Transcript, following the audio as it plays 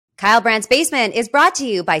Kyle Brandt's Basement is brought to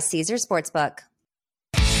you by Caesar Sportsbook.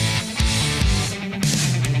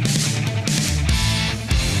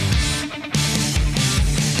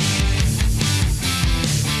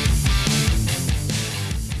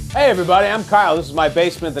 Hey everybody, I'm Kyle. This is my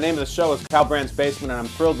basement. The name of the show is Kyle Brandt's Basement, and I'm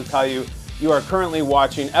thrilled to tell you you are currently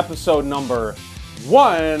watching episode number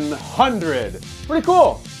 100. Pretty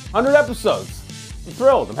cool. 100 episodes. I'm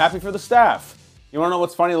thrilled. I'm happy for the staff. You want to know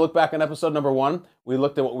what's funny? Look back on episode number 1. We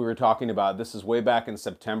looked at what we were talking about. This is way back in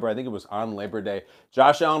September. I think it was on Labor Day.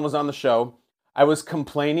 Josh Allen was on the show. I was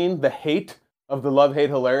complaining the hate of the Love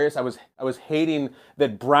Hate Hilarious. I was hating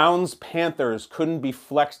that Browns Panthers couldn't be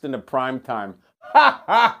flexed into prime time.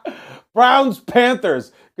 Browns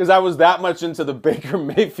Panthers, because I was that much into the Baker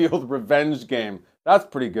Mayfield revenge game. That's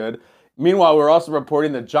pretty good. Meanwhile, we're also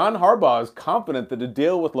reporting that John Harbaugh is confident that a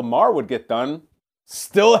deal with Lamar would get done.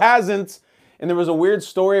 Still hasn't. And there was a weird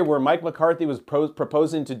story where Mike McCarthy was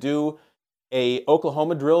proposing to do a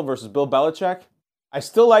Oklahoma drill versus Bill Belichick. I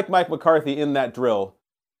still like Mike McCarthy in that drill.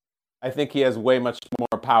 I think he has way much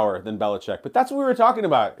more power than Belichick. But that's what we were talking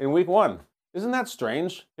about in week 1. Isn't that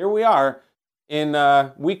strange? Here we are in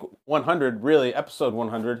week 100, really, episode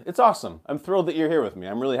 100. It's awesome. I'm thrilled that you're here with me.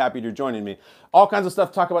 I'm really happy you're joining me. All kinds of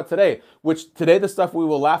stuff to talk about today, which today the stuff we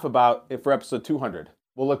will laugh about for episode 200.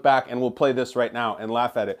 We'll look back and we'll play this right now and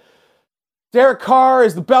laugh at it. Derek Carr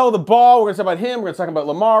is the belle of the ball. We're going to talk about him. We're going to talk about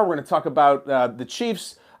Lamar. We're going to talk about the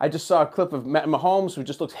Chiefs. I just saw a clip of Mahomes, who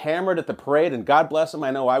just looks hammered at the parade, and God bless him.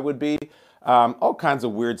 I know I would be. All kinds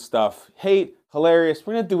of weird stuff. Hate, hilarious.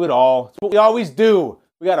 We're going to do it all. It's what we always do.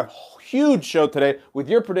 We got a huge show today with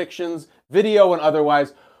your predictions, video and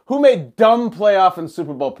otherwise. Who made dumb playoff and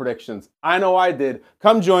Super Bowl predictions? I know I did.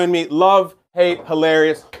 Come join me. Love, hate,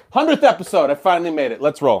 hilarious. 100th episode. I finally made it.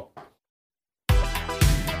 Let's roll.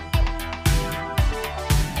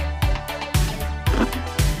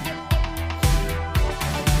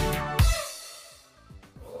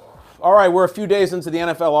 All right, we're a few days into the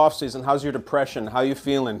NFL offseason. How's your depression? How you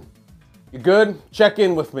feeling? You good? Check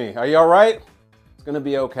in with me. Are you all right? It's going to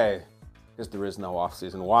be okay, because there is no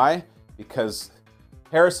offseason. Why? Because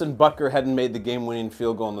Harrison Butker hadn't made the game-winning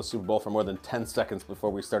field goal in the Super Bowl for more than 10 seconds before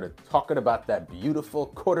we started talking about that beautiful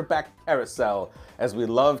quarterback carousel, as we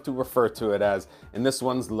love to refer to it as, and this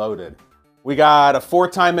one's loaded. We got a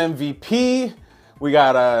 4-time MVP. We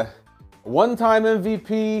got a 1-time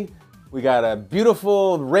MVP. We got a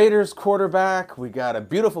beautiful Raiders quarterback. We got a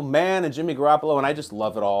beautiful man in Jimmy Garoppolo, and I just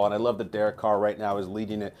love it all. And I love that Derek Carr right now is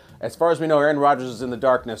leading it. As far as we know, Aaron Rodgers is in the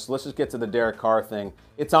darkness. So let's just get to the Derek Carr thing.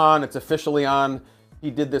 It's on. It's officially on.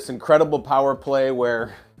 He did this incredible power play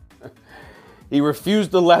where he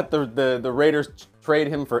refused to let the Raiders trade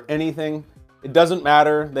him for anything. It doesn't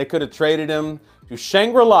matter. They could have traded him to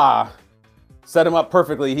Shangri-La, set him up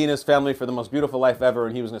perfectly, he and his family, for the most beautiful life ever,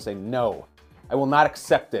 and he was going to say no. I will not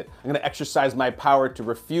accept it. I'm going to exercise my power to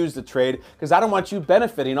refuse the trade because I don't want you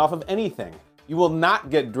benefiting off of anything. You will not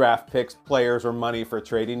get draft picks, players, or money for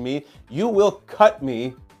trading me. You will cut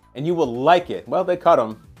me, and you will like it. Well, they cut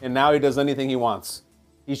him, and now he does anything he wants.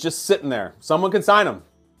 He's just sitting there. Someone could sign him.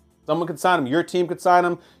 Someone could sign him. Your team could sign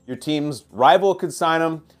him. Your team's rival could sign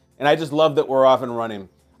him. And I just love that we're off and running.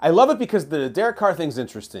 I love it because the Derek Carr thing's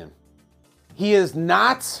interesting. He is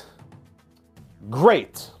not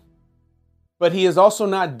great, but he is also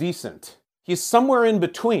not decent. He's somewhere in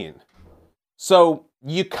between. So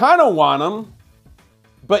you kind of want him,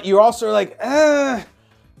 but you're also like,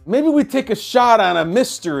 maybe we take a shot on a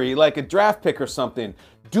mystery, like a draft pick or something.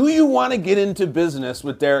 Do you want to get into business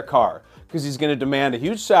with Derek Carr? Because he's going to demand a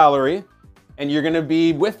huge salary, and you're going to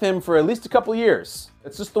be with him for at least a couple years.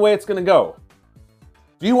 It's just the way it's going to go.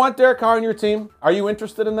 Do you want Derek Carr on your team? Are you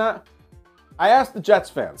interested in that? I asked the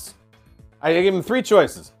Jets fans. I gave them 3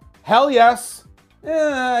 choices. Hell yes,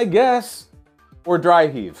 I guess, or dry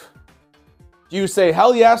heave. Do you say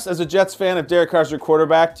hell yes as a Jets fan if Derek Carr's your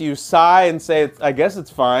quarterback? Do you sigh and say, I guess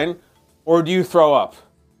it's fine? Or do you throw up?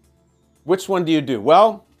 Which one do you do?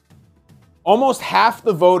 Well, almost half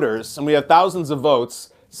the voters, and we have thousands of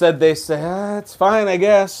votes, said they say, it's fine, I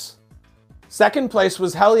guess. Second place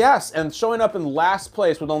was hell yes, and showing up in last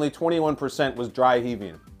place with only 21% was dry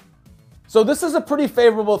heaving. So this is a pretty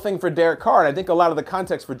favorable thing for Derek Carr, and I think a lot of the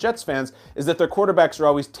context for Jets fans is that their quarterbacks are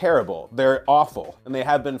always terrible. They're awful, and they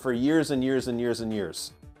have been for years and years and years and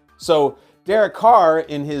years. So Derek Carr,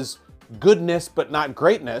 in his goodness but not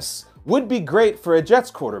greatness, would be great for a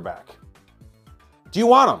Jets quarterback. Do you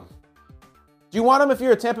want him? Do you want him if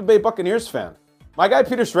you're a Tampa Bay Buccaneers fan? My guy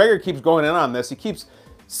Peter Schrager keeps going in on this. He keeps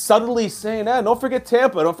subtly saying, don't forget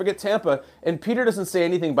Tampa, don't forget Tampa. And Peter doesn't say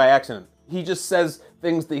anything by accident. He just says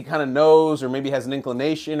things that he kind of knows or maybe has an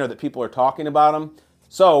inclination or that people are talking about him.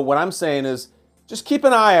 So what I'm saying is just keep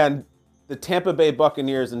an eye on the Tampa Bay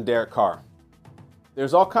Buccaneers and Derek Carr.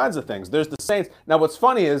 There's all kinds of things. There's the Saints. Now what's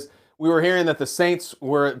funny is we were hearing that the Saints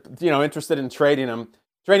were, interested in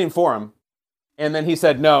trading for him. And then he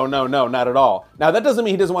said, no, not at all. Now, that doesn't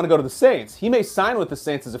mean he doesn't want to go to the Saints. He may sign with the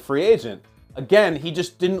Saints as a free agent. Again, he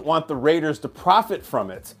just didn't want the Raiders to profit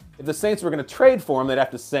from it. If the Saints were going to trade for him, they'd have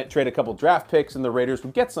to trade a couple draft picks, and the Raiders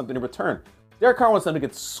would get something in return. Derek Carr wants them to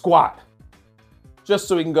get squat, just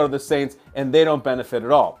so he can go to the Saints, and they don't benefit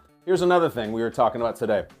at all. Here's another thing we were talking about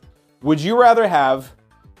today. Would you rather have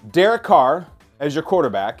Derek Carr as your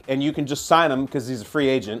quarterback, and you can just sign him because he's a free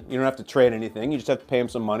agent? You don't have to trade anything. You just have to pay him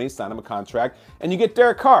some money, sign him a contract, and you get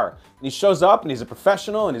Derek Carr. And he shows up, and he's a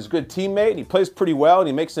professional, and he's a good teammate, and he plays pretty well, and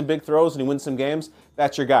he makes some big throws, and he wins some games.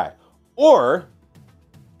 That's your guy. Or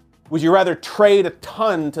would you rather trade a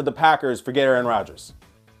ton to the Packers for get Aaron Rodgers?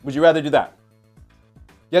 Would you rather do that?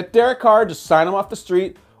 Get Derek Carr, just sign him off the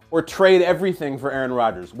street, or trade everything for Aaron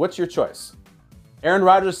Rodgers? What's your choice? Aaron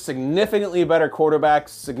Rodgers, significantly better quarterback,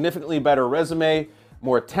 significantly better resume,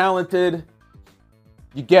 more talented.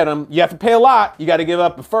 You get him. You have to pay a lot. You got to give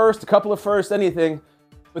up a first, a couple of firsts, anything.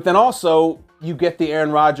 But then also, you get the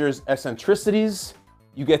Aaron Rodgers eccentricities.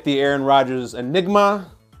 You get the Aaron Rodgers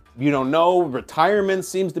enigma. You don't know. Retirement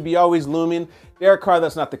seems to be always looming. Derek Carr,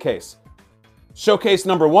 that's not the case. Showcase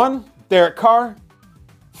number one, Derek Carr,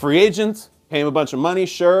 free agent. Pay him a bunch of money,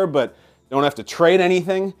 sure, but don't have to trade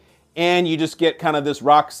anything. And you just get kind of this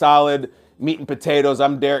rock solid meat and potatoes.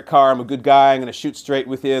 I'm Derek Carr. I'm a good guy. I'm going to shoot straight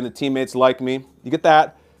with you, and the teammates like me. You get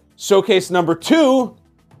that. Showcase number two,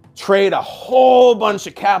 trade a whole bunch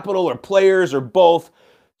of capital or players or both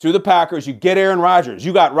to the Packers. You get Aaron Rodgers.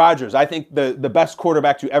 You got Rodgers. I think the best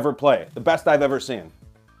quarterback to ever play. The best I've ever seen.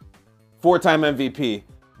 4-time MVP,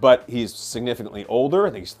 but he's significantly older. I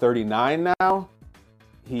think he's 39 now.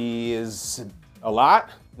 He is a lot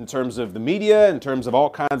in terms of the media, in terms of all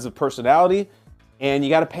kinds of personality, and you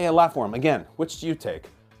got to pay a lot for him. Again, which do you take?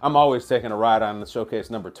 I'm always taking a ride on the showcase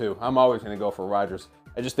number two. I'm always going to go for Rodgers.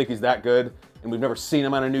 I just think he's that good, and we've never seen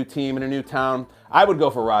him on a new team in a new town. I would go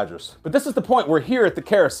for Rodgers. But this is the point. We're here at the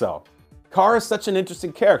carousel. Carr is such an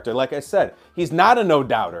interesting character. Like I said, he's not a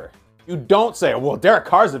no-doubter. You don't say, well, Derek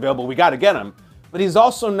Carr's available, we got to get him. But he's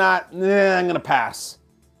also not, I'm going to pass.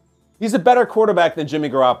 He's a better quarterback than Jimmy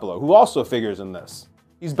Garoppolo, who also figures in this.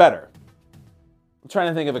 He's better. I'm trying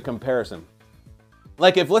to think of a comparison.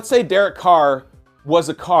 Like if, let's say, Derek Carr was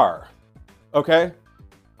a car, okay?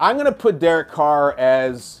 I'm going to put Derek Carr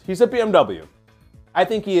as, he's a BMW. I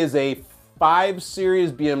think he is a 5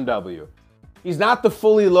 Series BMW. He's not the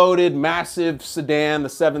fully loaded, massive sedan, the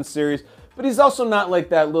 7 Series, but he's also not like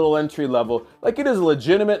that little entry level. Like it is a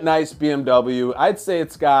legitimate, nice BMW. I'd say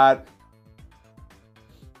it's got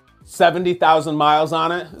 70,000 miles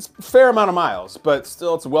on it. It's a fair amount of miles, but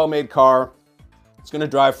still it's a well-made car. It's gonna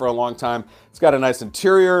drive for a long time. It's got a nice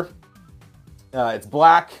interior. It's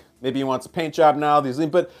black. Maybe he wants a paint job now,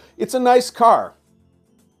 but it's a nice car.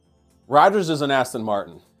 Rodgers is an Aston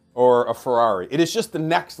Martin or a Ferrari. It is just the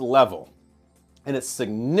next level. And it's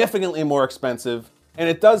significantly more expensive, and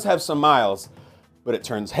it does have some miles, but it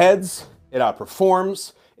turns heads, it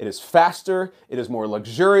outperforms, it is faster, it is more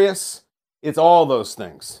luxurious. It's all those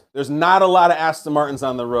things. There's not a lot of Aston Martins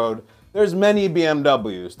on the road. There's many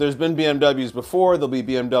BMWs. There's been BMWs before, there'll be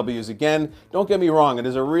BMWs again. Don't get me wrong, it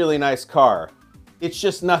is a really nice car. It's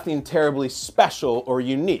just nothing terribly special or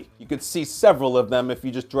unique. You could see several of them if you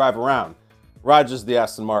just drive around. Rodgers the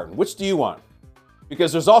Aston Martin. Which do you want?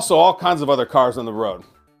 Because there's also all kinds of other cars on the road.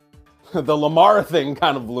 The Lamar thing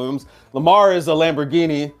kind of looms. Lamar is a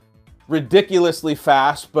Lamborghini, ridiculously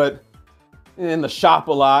fast, but in the shop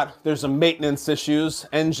a lot. There's some maintenance issues,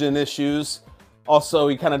 engine issues. Also,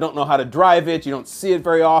 you kind of don't know how to drive it. You don't see it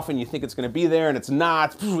very often. You think it's going to be there, and it's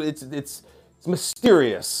not. It's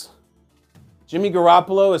mysterious. Jimmy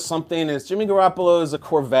Garoppolo is something. Jimmy Garoppolo is a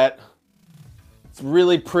Corvette. It's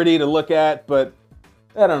really pretty to look at, but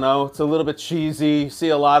I don't know. It's a little bit cheesy. You see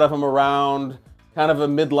a lot of them around. Kind of a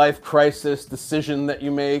midlife crisis decision that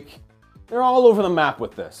you make. They're all over the map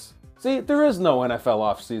with this. See, there is no NFL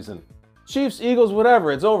offseason. Chiefs, Eagles,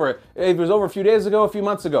 whatever, it's over. It was over a few days ago, a few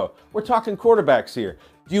months ago. We're talking quarterbacks here.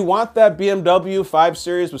 Do you want that BMW 5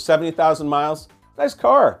 Series with 70,000 miles? Nice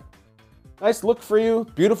car. Nice look for you.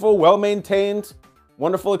 Beautiful, well-maintained,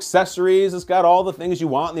 wonderful accessories. It's got all the things you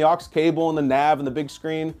want, the aux cable and the nav and the big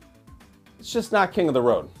screen. It's just not king of the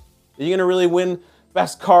road. Are you going to really win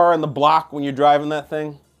best car on the block when you're driving that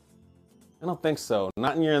thing? I don't think so.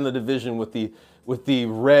 Not when you're in the division with the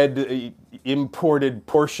red imported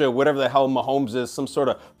Porsche, whatever the hell Mahomes is, some sort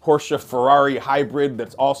of Porsche Ferrari hybrid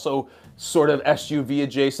that's also sort of SUV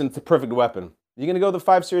adjacent. It's a perfect weapon. You going to go the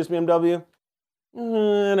 5 Series BMW? I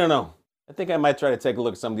don't know. I think I might try to take a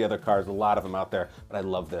look at some of the other cars, a lot of them out there, but I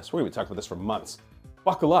love this. We're going to be talking about this for months.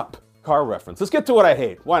 Buckle up. Car reference. Let's get to what I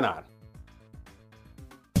hate. Why not?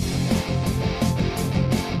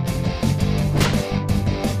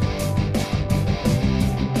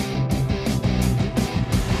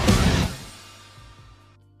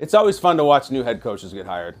 It's always fun to watch new head coaches get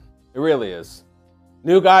hired. It really is.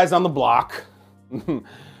 New guys on the block,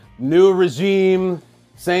 new regime,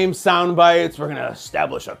 same sound bites. We're gonna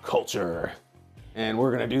establish a culture, and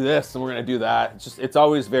we're gonna do this, and we're gonna do that. It's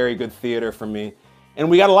always very good theater for me. And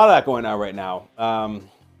we got a lot of that going on right now.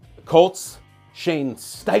 The Colts, Shane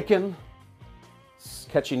Steichen,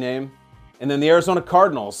 catchy name. And then the Arizona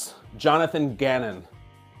Cardinals, Jonathan Gannon.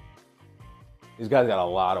 These guys got a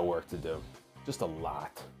lot of work to do, just a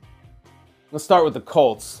lot. Let's start with the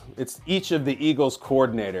Colts. It's each of the Eagles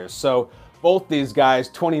coordinators. So both these guys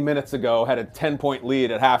 20 minutes ago had a 10-point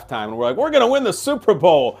lead at halftime, and we're like, we're gonna win the Super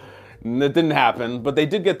Bowl. And it didn't happen, but they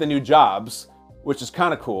did get the new jobs, which is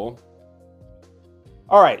kind of cool.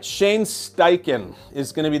 All right, Shane Steichen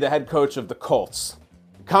is gonna be the head coach of the Colts.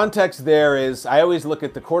 The context there is, I always look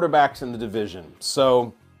at the quarterbacks in the division.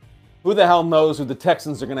 So who the hell knows who the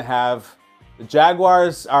Texans are gonna have? The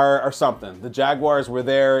Jaguars are something. The Jaguars were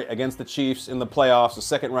there against the Chiefs in the playoffs, the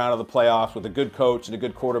second round of the playoffs, with a good coach and a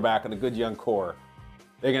good quarterback and a good young core.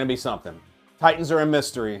 They're going to be something. Titans are a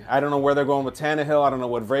mystery. I don't know where they're going with Tannehill. I don't know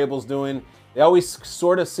what Vrabel's doing. They always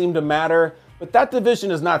sort of seem to matter, but that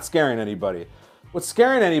division is not scaring anybody. What's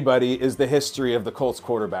scaring anybody is the history of the Colts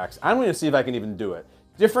quarterbacks. I'm going to see if I can even do it.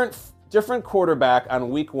 Different quarterback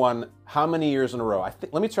on week 1, how many years in a row?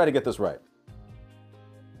 Let me try to get this right.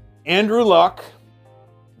 Andrew Luck,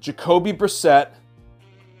 Jacoby Brissett,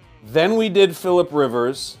 then we did Phillip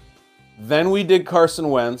Rivers, then we did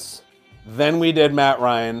Carson Wentz, then we did Matt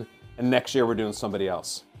Ryan, and next year we're doing somebody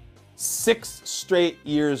else. 6 straight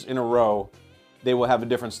years in a row, they will have a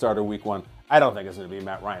different starter week 1. I don't think it's going to be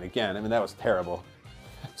Matt Ryan again. I mean, that was terrible.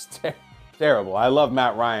 Terrible. I love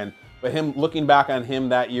Matt Ryan, but looking back on him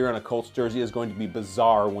that year in a Colts jersey is going to be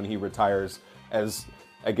bizarre when he retires, as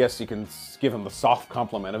I guess you can give him the soft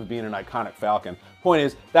compliment of being an iconic Falcon. Point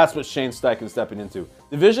is, that's what Shane Steichen's stepping into.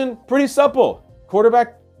 Division, pretty supple.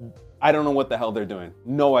 Quarterback, I don't know what the hell they're doing.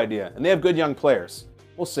 No idea. And they have good young players.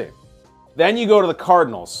 We'll see. Then you go to the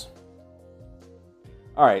Cardinals.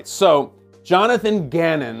 All right, so Jonathan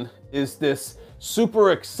Gannon is this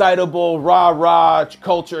super excitable, rah-rah,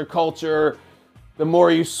 culture, the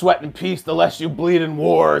more you sweat in peace, the less you bleed in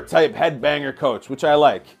war type headbanger coach, which I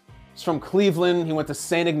like. He's from Cleveland. He went to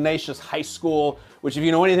St. Ignatius High School, which if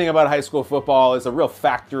you know anything about high school football is a real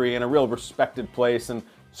factory and a real respected place, and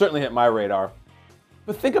certainly hit my radar.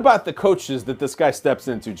 But think about the coaches that this guy steps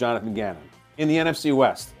into, Jonathan Gannon, in the NFC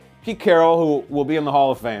West. Pete Carroll, who will be in the Hall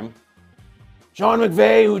of Fame. Sean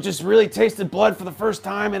McVay, who just really tasted blood for the first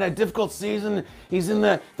time in a difficult season. He's in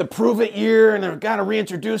the prove-it year, and they've got to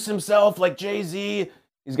reintroduce himself like Jay-Z.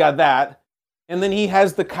 He's got that. And then he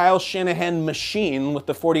has the Kyle Shanahan machine with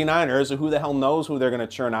the 49ers, who the hell knows who they're going to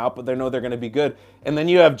churn out, but they know they're going to be good. And then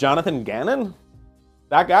you have Jonathan Gannon?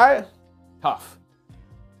 That guy? Tough.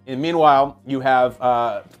 And meanwhile, you have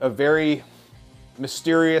a very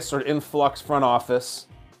mysterious sort of influx front office.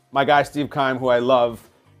 My guy, Steve Keim, who I love,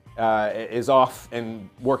 is off and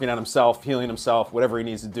working on himself, healing himself, whatever he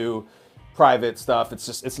needs to do, private stuff.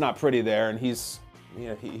 It's not pretty there, and he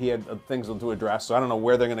had things to address, so I don't know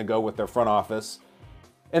where they're going to go with their front office.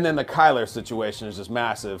 And then the Kyler situation is just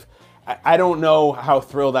massive. I don't know how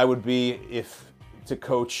thrilled I would be to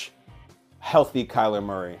coach healthy Kyler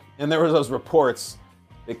Murray. And there were those reports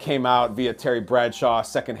that came out via Terry Bradshaw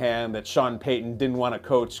secondhand that Sean Payton didn't want to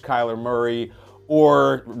coach Kyler Murray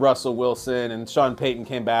or Russell Wilson, and Sean Payton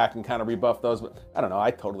came back and kind of rebuffed those. But I don't know,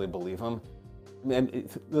 I totally believe him. I mean,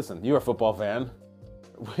 listen, you're a football fan.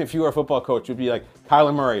 If you were a football coach, you'd be like,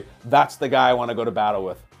 Kyler Murray, that's the guy I want to go to battle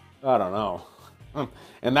with. I don't know.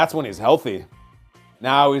 And that's when he's healthy.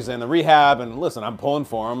 Now he's in the rehab, and listen, I'm pulling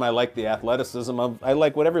for him. I like the athleticism I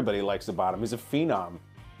like what everybody likes about him. He's a phenom.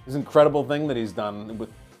 It's an incredible thing that he's done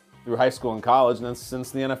through high school and college, and then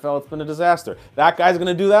since the NFL, it's been a disaster. That guy's going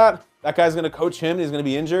to do that. That guy's going to coach him. He's going to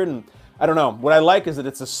be injured, and I don't know. What I like is that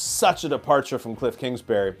it's such a departure from Cliff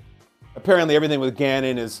Kingsbury. Apparently, everything with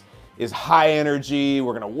Gannon is high energy.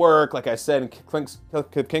 We're going to work. Like I said, and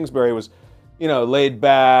Cliff Kingsbury was, laid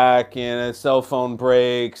back, and cell phone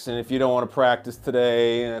breaks, and if you don't want to practice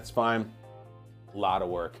today, that's fine. A lot of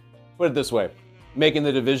work. Put it this way. Making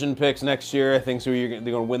the division picks next year, I think so. They're going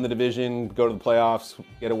to win the division, go to the playoffs,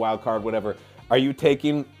 get a wild card, whatever. Are you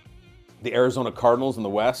taking the Arizona Cardinals in the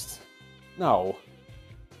West? No.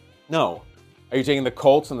 Are you taking the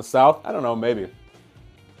Colts in the South? I don't know, maybe. A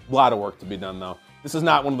lot of work to be done, though. This is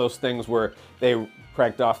not one of those things where they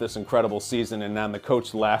cranked off this incredible season and then the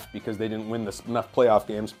coach left because they didn't win enough playoff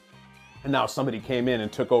games. And now somebody came in and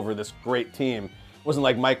took over this great team. It wasn't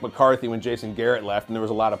like Mike McCarthy when Jason Garrett left and there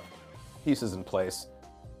was a lot of pieces in place.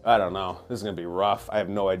 I don't know. This is going to be rough. I have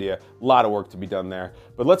no idea. A lot of work to be done there.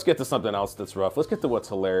 But let's get to something else that's rough. Let's get to what's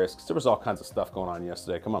hilarious, because there was all kinds of stuff going on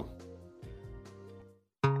yesterday. Come on.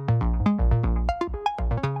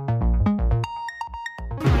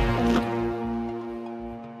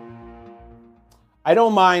 I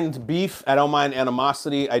don't mind beef. I don't mind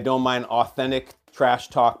animosity. I don't mind authentic trash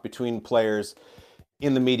talk between players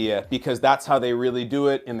in the media, because that's how they really do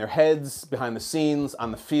it, in their heads, behind the scenes,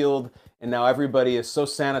 on the field. And now everybody is so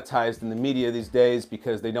sanitized in the media these days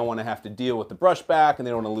because they don't want to have to deal with the brushback, and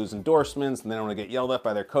they don't want to lose endorsements, and they don't want to get yelled at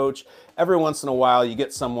by their coach. Every once in a while you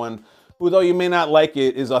get someone who, though you may not like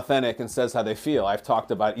it, is authentic and says how they feel. I've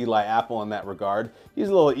talked about Eli Apple in that regard. He's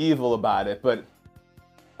a little evil about it, but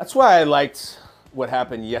that's why I liked what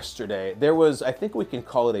happened yesterday. There was, I think we can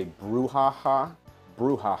call it a brouhaha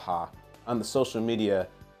on the social media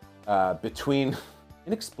between,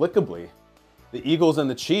 inexplicably, the Eagles and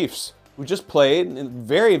the Chiefs, who just played a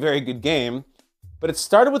very, very good game. But it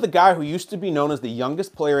started with a guy who used to be known as the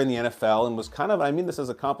youngest player in the NFL and was kind of, I mean this as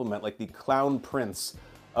a compliment, like the clown prince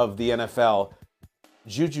of the NFL,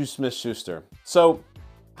 Juju Smith-Schuster. So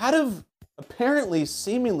out of apparently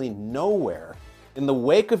seemingly nowhere, in the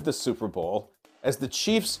wake of the Super Bowl, as the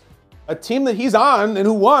Chiefs, a team that he's on and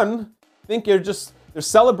who won, think they're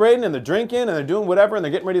celebrating and they're drinking and they're doing whatever and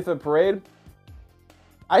they're getting ready for the parade.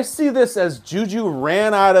 I see this as Juju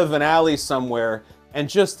ran out of an alley somewhere and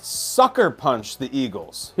just sucker punched the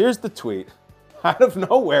Eagles. Here's the tweet. Out of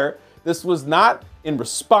nowhere, this was not in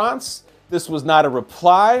response, this was not a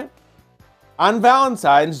reply. On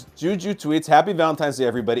Valentine's, Juju tweets, "Happy Valentine's Day,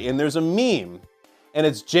 everybody," and there's a meme, and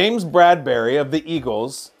it's James Bradberry of the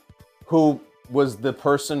Eagles, who was the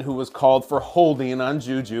person who was called for holding on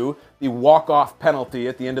Juju, the walk-off penalty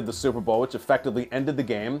at the end of the Super Bowl, which effectively ended the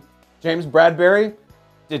game. James Bradberry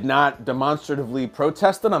did not demonstratively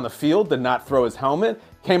protest it on the field, did not throw his helmet,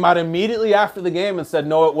 came out immediately after the game and said,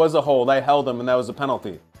 "No, it was a hold, I held him and that was a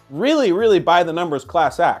penalty." Really, really by the numbers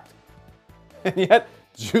class act. And yet,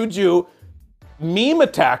 Juju meme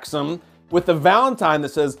attacks him with a Valentine that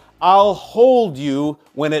says, "I'll hold you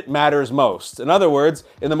when it matters most." In other words,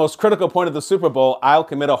 in the most critical point of the Super Bowl, I'll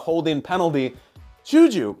commit a holding penalty.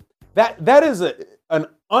 Juju, that is an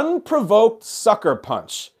unprovoked sucker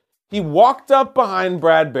punch. He walked up behind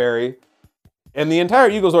Bradberry, and the entire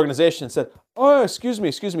Eagles organization said, "Oh, excuse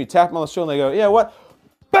me," tap him on the shoulder, and they go, "Yeah, what?"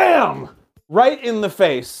 Bam! Right in the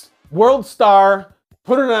face. World star,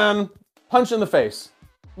 put it on, punch in the face.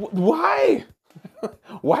 Why?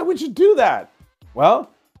 Why would you do that?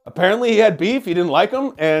 Well, apparently he had beef, he didn't like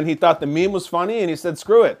him, and he thought the meme was funny, and he said,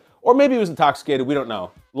 screw it. Or maybe he was intoxicated, we don't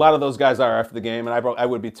know. A lot of those guys are after the game, and I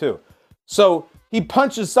would be too. So he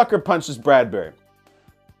sucker punches Bradberry.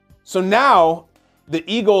 So now the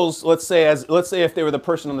Eagles, let's say if they were the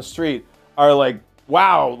person on the street, are like,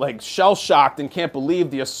 wow, like shell-shocked and can't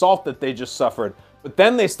believe the assault that they just suffered. But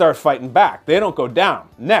then they start fighting back. They don't go down.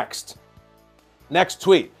 Next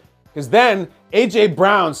tweet. Because then A.J.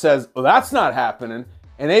 Brown says, "Well, that's not happening."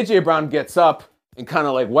 And A.J. Brown gets up and kind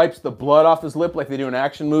of like wipes the blood off his lip like they do in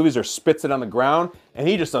action movies, or spits it on the ground, and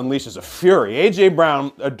he just unleashes a fury. A.J.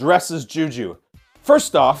 Brown addresses Juju.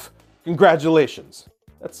 First off, congratulations.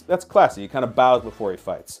 That's classy. He kind of bows before he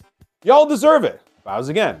fights. Y'all deserve it. Bows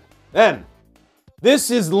again. Then,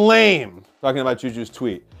 "This is lame," talking about Juju's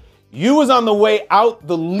tweet. "You was on the way out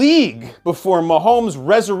the league before Mahomes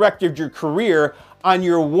resurrected your career on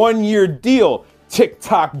your one-year deal,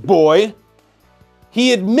 TikTok boy.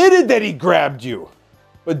 He admitted that he grabbed you,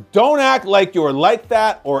 but don't act like you're like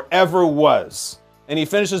that or ever was." And he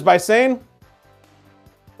finishes by saying,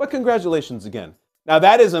 "But congratulations again." Now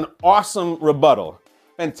that is an awesome rebuttal.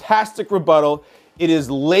 Fantastic rebuttal. It is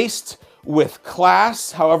laced with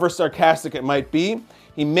class, however sarcastic it might be.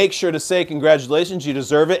 He makes sure to say, "Congratulations, you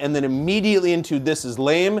deserve it," and then immediately into "This is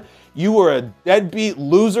lame. You were a deadbeat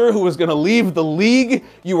loser who was going to leave the league.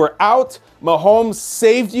 You were out. Mahomes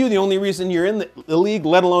saved you. The only reason you're in the league,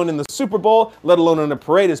 let alone in the Super Bowl, let alone in a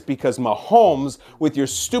parade, is because Mahomes, with your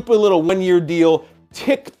stupid little one-year deal,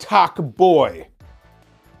 TikTok boy."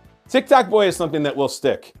 TikTok boy is something that will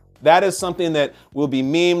stick. That is something that will be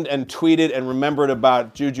memed and tweeted and remembered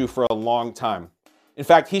about Juju for a long time. In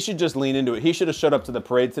fact, he should just lean into it. He should have showed up to the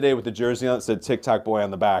parade today with the jersey on that said TikTok boy on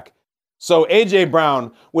the back. So A.J.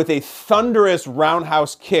 Brown with a thunderous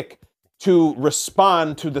roundhouse kick to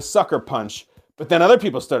respond to the sucker punch. But then other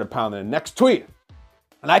people started pounding it. Next tweet.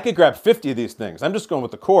 And I could grab 50 of these things. I'm just going with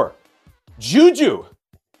the core. Juju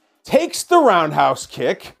takes the roundhouse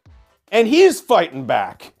kick, and he's fighting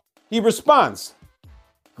back. He responds,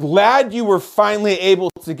 glad you were finally able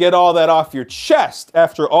to get all that off your chest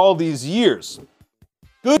after all these years.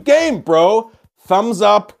 Good game, bro. Thumbs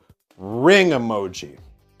up, ring emoji.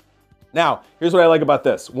 Now, here's what I like about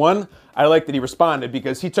this. One, I like that he responded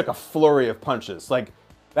because he took a flurry of punches. Like,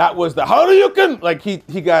 that was the how do you can, like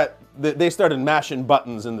they started mashing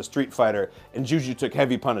buttons in the Street Fighter, and Juju took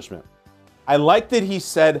heavy punishment. I like that he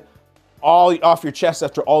said all off your chest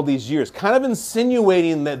after all these years, kind of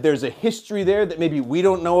insinuating that there's a history there that maybe we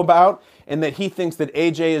don't know about, and that he thinks that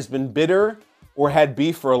AJ has been bitter or had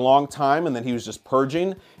beef for a long time, and then he was just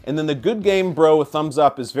purging. And then the good game, bro, with thumbs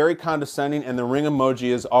up is very condescending, and the ring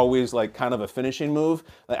emoji is always like kind of a finishing move.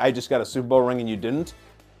 Like, I just got a Super Bowl ring and you didn't.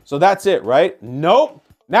 So that's it, right? Nope.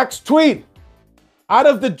 Next tweet. Out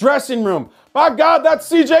of the dressing room. By God, that's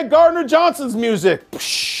CJ Gardner-Johnson's music.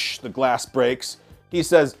 Psh, the glass breaks. He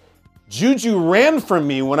says, Juju ran from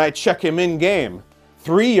me when I check him in game.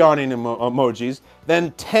 3 yawning emojis.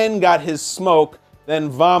 Then 10 got his smoke. Then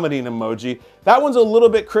vomiting emoji. That one's a little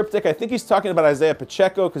bit cryptic. I think he's talking about Isaiah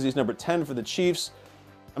Pacheco because he's number 10 for the Chiefs.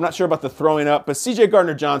 I'm not sure about the throwing up, but CJ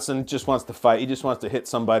Gardner-Johnson just wants to fight. He just wants to hit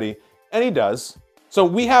somebody, and he does. So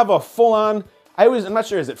we have a full-on, I'm not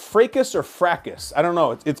sure, is it fracas or fracas? I don't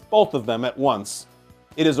know. It's both of them at once.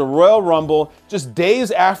 It is a Royal Rumble, just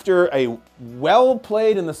days after a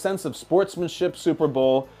well-played in the sense of sportsmanship Super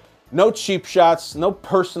Bowl. No cheap shots, no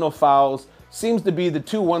personal fouls. Seems to be the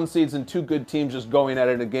 2 1 seeds and 2 good teams just going at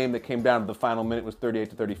it in a game that came down to the final minute was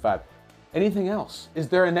 38-35. Anything else? Is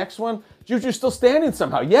there a next one? Juju's still standing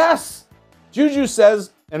somehow. Yes! Juju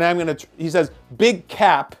says, and he says, big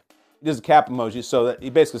cap. He does a cap emoji, so that he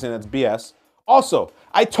basically saying that's BS. Also,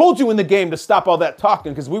 I told you in the game to stop all that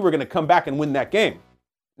talking because we were going to come back and win that game.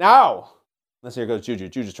 Now, let's here goes Juju.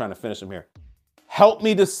 Juju's trying to finish him here. Help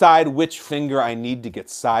me decide which finger I need to get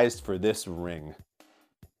sized for this ring.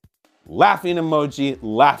 Laughing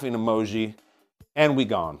emoji, and we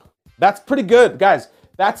gone. That's pretty good, guys.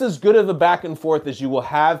 That's as good of a back and forth as you will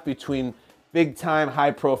have between big-time,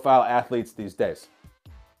 high-profile athletes these days.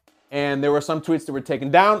 And there were some tweets that were taken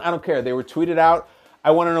down. I don't care. They were tweeted out. I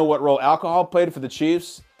want to know what role alcohol played for the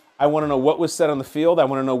Chiefs. I want to know what was said on the field. I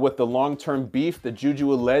want to know what the long-term beef that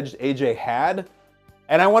Juju alleged AJ had.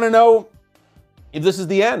 And I want to know if this is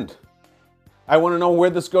the end. I want to know where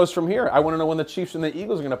this goes from here. I want to know when the Chiefs and the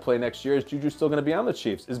Eagles are going to play next year. Is Juju still going to be on the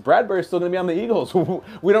Chiefs? Is Bradbury still going to be on the Eagles?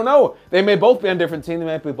 We don't know. They may both be on different teams. They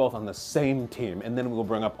might be both on the same team. And then we'll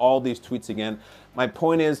bring up all these tweets again. My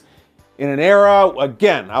point is, in an era,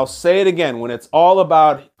 again, I'll say it again, when it's all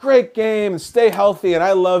about great game, stay healthy, and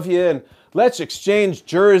I love you, and let's exchange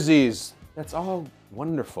jerseys. That's all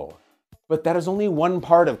wonderful. But that is only one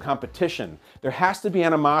part of competition. There has to be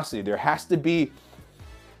animosity. There has to be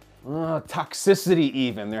toxicity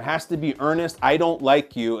even. There has to be earnest, I don't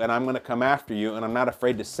like you, and I'm going to come after you, and I'm not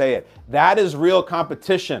afraid to say it. That is real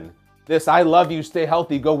competition. This, I love you, stay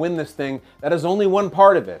healthy, go win this thing, that is only one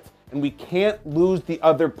part of it. And we can't lose the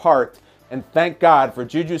other part. And thank God for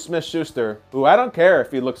Juju Smith-Schuster, who I don't care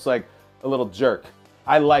if he looks like a little jerk.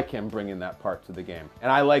 I like him bringing that part to the game. And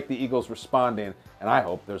I like the Eagles responding, and I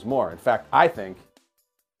hope there's more. In fact, I think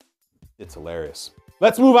it's hilarious.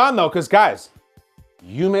 Let's move on, though, because, guys,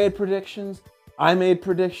 you made predictions, I made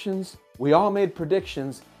predictions, we all made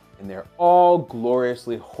predictions, and they're all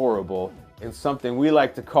gloriously horrible in something we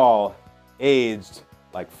like to call aged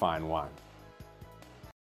like fine wine.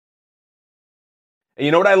 And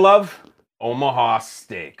you know what I love? Omaha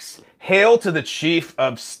Steaks. Hail to the chief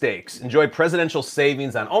of steaks. Enjoy presidential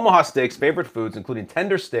savings on Omaha Steaks' favorite foods, including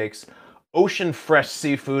tender steaks, ocean fresh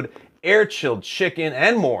seafood, air-chilled chicken,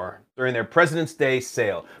 and more during their President's Day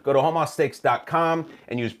sale. Go to omahasteaks.com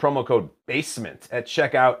and use promo code BASEMENT at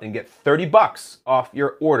checkout and get $30 off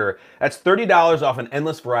your order. That's $30 off an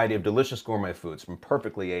endless variety of delicious gourmet foods, from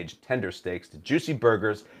perfectly aged tender steaks to juicy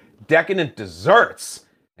burgers, decadent desserts,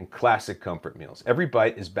 and classic comfort meals. Every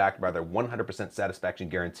bite is backed by their 100% satisfaction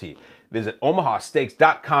guarantee. Visit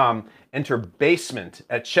omahasteaks.com, enter BASEMENT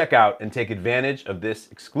at checkout, and take advantage of this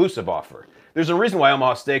exclusive offer. There's a reason why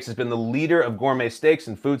Omaha Steaks has been the leader of gourmet steaks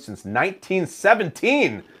and food since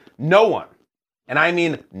 1917. No one, and I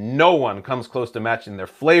mean no one, comes close to matching their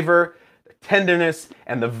flavor, their tenderness,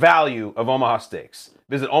 and the value of Omaha Steaks.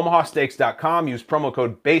 Visit omahasteaks.com, use promo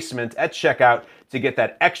code BASEMENT at checkout to get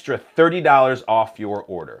that extra $30 off your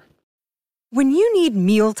order. When you need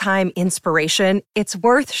mealtime inspiration, it's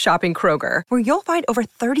worth shopping Kroger, where you'll find over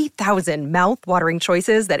 30,000 mouth-watering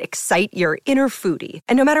choices that excite your inner foodie.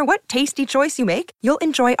 And no matter what tasty choice you make, you'll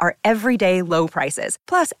enjoy our everyday low prices,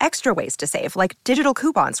 plus extra ways to save, like digital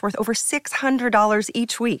coupons worth over $600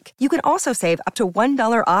 each week. You can also save up to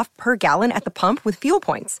 $1 off per gallon at the pump with fuel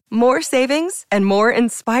points. More savings and more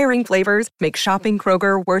inspiring flavors make shopping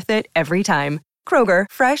Kroger worth it every time. Kroger,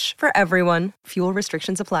 fresh for everyone. Fuel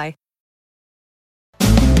restrictions apply.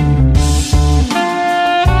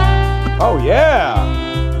 Oh, yeah.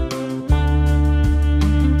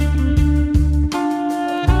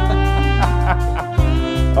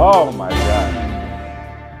 Oh, my God.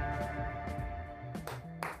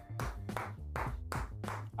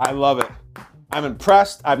 I love it. I'm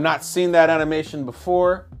impressed. I've not seen that animation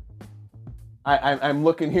before. I'm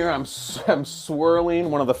looking here. I'm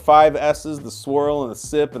swirling one of the 5 S's, the swirl and the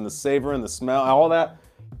sip and the savor and the smell, all that.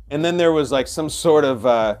 And then there was like some sort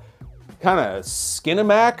of kind of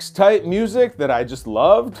Skinamax type music that I just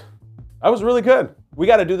loved. That was really good. We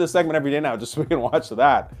got to do this segment every day now just so we can watch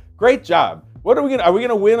that. Great job. What are we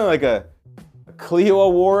gonna win like a Clio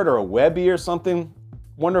Award or a Webby or something?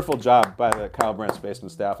 Wonderful job by the Kyle Brandt's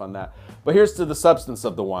Basement staff on that. But here's to the substance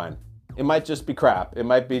of the wine. It might just be crap. It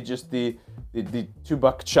might be just the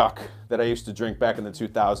 $2 chuck that I used to drink back in the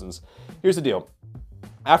 2000s. Here's the deal.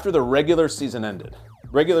 After the regular season ended,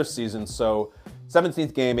 so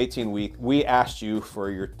 17th game, 18 week, we asked you for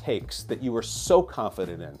your takes that you were so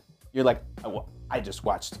confident in. You're like, well, I just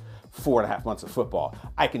watched 4.5 months of football.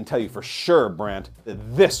 I can tell you for sure, Brandt, that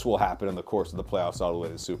this will happen in the course of the playoffs all the way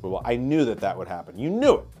to the Super Bowl. I knew that would happen. You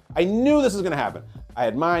knew it. I knew this was going to happen. I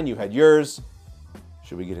had mine, you had yours.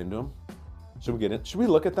 Should we get into them? Should we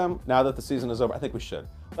look at them now that the season is over? I think we should.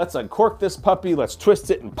 Let's uncork this puppy. Let's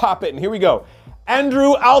twist it and pop it. And here we go.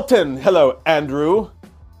 Andrew Alton. Hello, Andrew.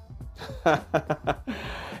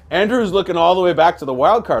 Andrew's looking all the way back to the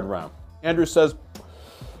wild card round. Andrew says,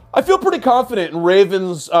 I feel pretty confident in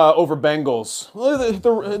Ravens over Bengals.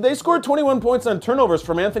 They scored 21 points on turnovers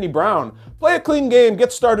from Anthony Brown. Play a clean game,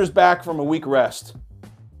 get starters back from a week rest.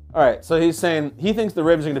 All right, so he's saying he thinks the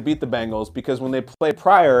Ravens are going to beat the Bengals because when they play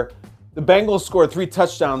prior, the Bengals scored 3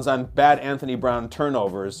 touchdowns on bad Anthony Brown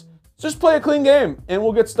turnovers. Just play a clean game and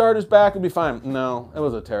we'll get starters back and be fine. No, it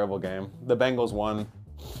was a terrible game. The Bengals won.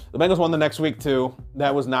 The Bengals won the next week too.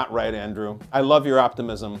 That was not right, Andrew. I love your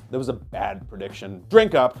optimism. That was a bad prediction.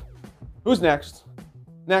 Drink up. Who's next?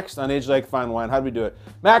 Next on Age Like Fine Wine. How do we do it?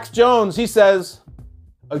 Max Jones, he says,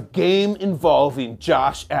 a game involving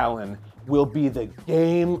Josh Allen will be the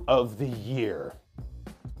game of the year.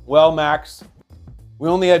 Well, Max, we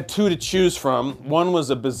only had 2 to choose from. One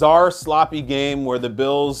was a bizarre, sloppy game where the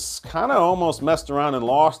Bills kind of almost messed around and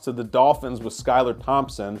lost to the Dolphins with Skylar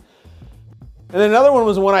Thompson. And then another one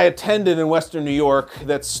was one I attended in Western New York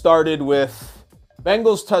that started with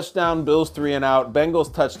Bengals touchdown, Bills 3 and out,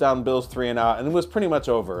 Bengals touchdown, Bills 3 and out, and it was pretty much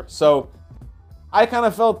over. So I kind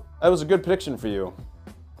of felt that was a good prediction for you.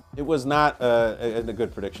 It was not a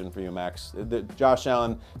good prediction for you, Max. Josh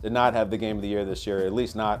Allen did not have the game of the year this year, at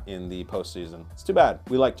least not in the postseason. It's too bad.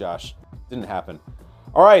 We like Josh. Didn't happen.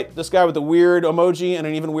 All right, this guy with the weird emoji and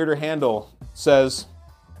an even weirder handle says,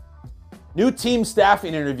 new team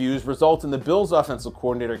staffing interviews result in the Bills offensive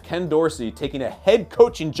coordinator Ken Dorsey taking a head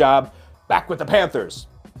coaching job back with the Panthers.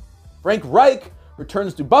 Frank Reich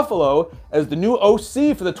returns to Buffalo as the new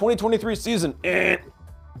OC for the 2023 season.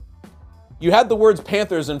 You had the words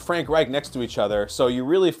Panthers and Frank Reich next to each other, so you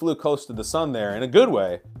really flew close to the sun there in a good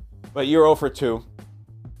way, but you're 0 for 2.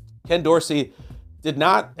 Ken Dorsey did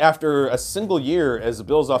not, after a single year as the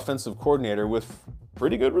Bills offensive coordinator with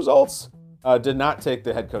pretty good results, did not take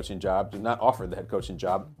the head coaching job, did not offer the head coaching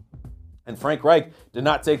job. And Frank Reich did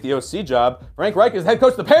not take the OC job. Frank Reich is head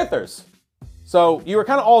coach of the Panthers. So you were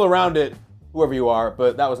kind of all around it, whoever you are,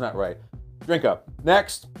 but that was not right. Drink up.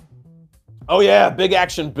 Next. Oh yeah, Big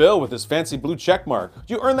Action Bill with his fancy blue check mark. Did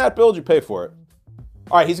you earn that, Bill? Did you pay for it?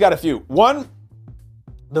 All right, he's got a few. 1,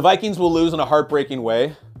 the Vikings will lose in a heartbreaking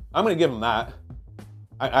way. I'm going to give him that.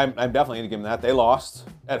 I'm definitely going to give him that. They lost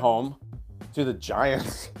at home to the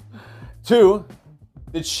Giants. 2,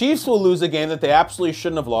 the Chiefs will lose a game that they absolutely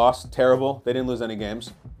shouldn't have lost. Terrible. They didn't lose any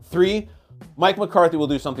games. 3, Mike McCarthy will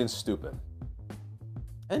do something stupid.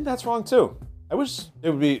 And that's wrong too. I wish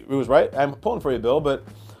it was right. I'm pulling for you, Bill, but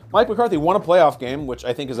Mike McCarthy won a playoff game, which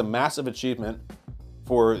I think is a massive achievement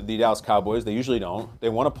for the Dallas Cowboys. They usually don't. They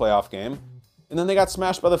won a playoff game. And then they got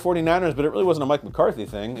smashed by the 49ers, but it really wasn't a Mike McCarthy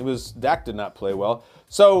thing. It was Dak did not play well.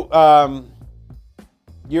 So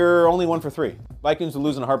you're only 1 for 3. Vikings will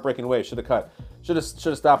lose in a heartbreaking way. Should have cut. Should have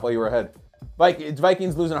stopped while you were ahead.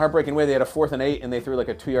 Vikings losing a heartbreaking way. They had a 4th and 8, and they threw like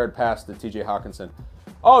a 2-yard pass to T.J. Hawkinson.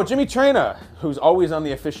 Oh, Jimmy Traina, who's always on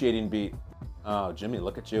the officiating beat. Oh, Jimmy,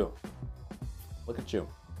 look at you. Look at you.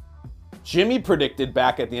 Jimmy predicted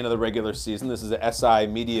back at the end of the regular season, this is a SI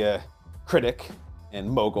media critic and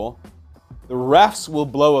mogul, the refs will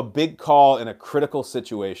blow a big call in a critical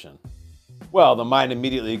situation. Well, the mind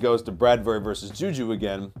immediately goes to Bradbury versus Juju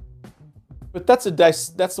again. But that's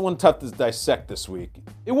the one tough to dissect this week.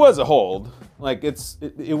 It was a hold. Like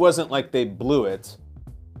it wasn't like they blew it.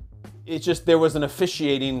 It's just there was an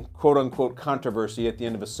officiating quote unquote controversy at the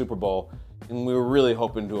end of a Super Bowl, and we were really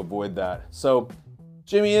hoping to avoid that. So,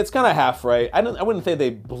 Jimmy, it's kind of half right. I wouldn't say they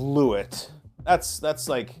blew it. That's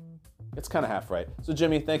like, it's kind of half right. So,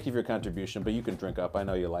 Jimmy, thank you for your contribution, but you can drink up. I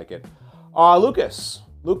know you like it.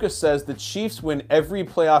 Lucas says the Chiefs win every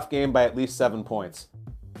playoff game by at least 7 points.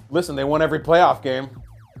 Listen, they won every playoff game.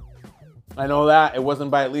 I know that. It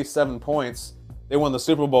wasn't by at least 7 points. They won the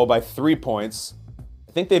Super Bowl by 3 points.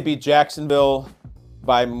 I think they beat Jacksonville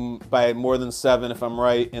by more than 7, if I'm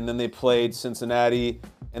right. And then they played Cincinnati,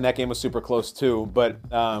 and that game was super close too. But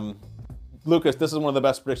Lucas, this is one of the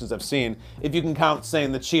best predictions I've seen. If you can count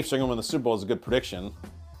saying the Chiefs are going to win the Super Bowl as a good prediction.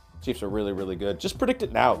 Chiefs are really, really good. Just predict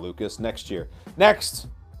it now, Lucas, next year. Next.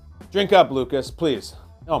 Drink up, Lucas, please.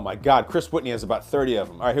 Oh my God, Chris Whitney has about 30 of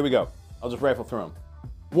them. All right, here we go. I'll just rifle through them.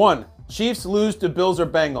 1, Chiefs lose to Bills or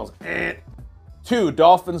Bengals. 2,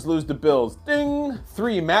 Dolphins lose to Bills. Ding.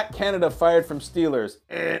 3, Matt Canada fired from Steelers.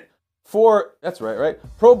 4, that's right?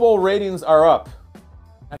 Pro Bowl ratings are up.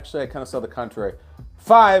 Actually, I kind of saw the contrary.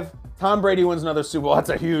 5, Tom Brady wins another Super Bowl.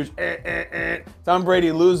 That's a huge Tom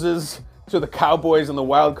Brady loses to the Cowboys in the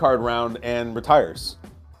wild card round and retires.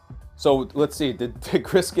 So let's see, did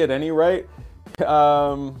Chris get any right?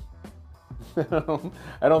 I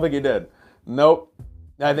don't think he did. Nope.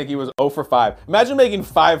 I think he was 0 for 5. Imagine making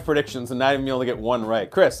 5 predictions and not even being able to get 1 right.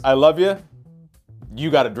 Chris, I love you. You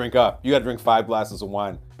got to drink up. You got to drink 5 glasses of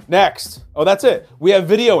wine. Next. Oh, that's it. We have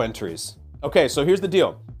video entries. Okay, so here's the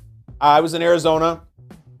deal. I was in Arizona.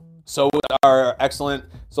 So was our excellent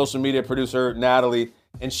social media producer, Natalie.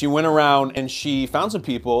 And she went around and she found some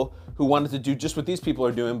people who wanted to do just what these people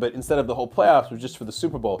are doing, but instead of the whole playoffs, it was just for the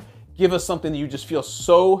Super Bowl. Give us something that you just feel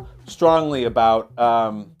so strongly about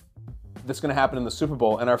that's going to happen in the Super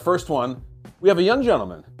Bowl. And our first one, we have a young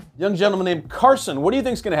gentleman named Carson. What do you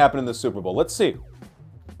think is going to happen in the Super Bowl? Let's see.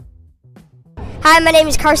 Hi, my name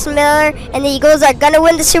is Carson Miller, and the Eagles are going to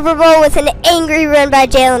win the Super Bowl with an angry run by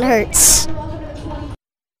Jalen Hurts.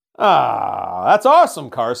 Ah, that's awesome,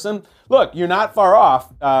 Carson. Look, you're not far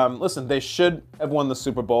off. Listen, they should have won the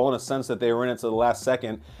Super Bowl in a sense that they were in it to the last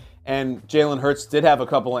second. And Jalen Hurts did have a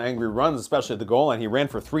couple of angry runs, especially at the goal line. He ran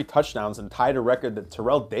for 3 touchdowns and tied a record that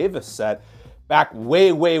Terrell Davis set back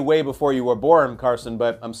way, way, way before you were born, Carson.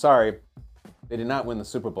 But I'm sorry, they did not win the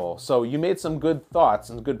Super Bowl. So you made some good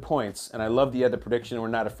thoughts and good points. And I love that you had the prediction and we're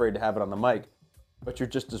not afraid to have it on the mic. But you're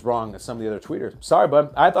just as wrong as some of the other tweeters. Sorry,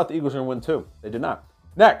 bud. I thought the Eagles were going to win too. They did not.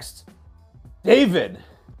 Next, David,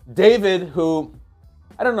 who,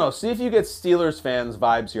 I don't know, see if you get Steelers fans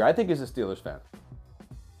vibes here. I think he's a Steelers fan.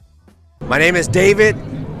 My name is David,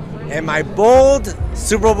 and my bold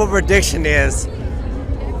Super Bowl prediction is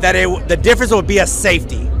that the difference will be a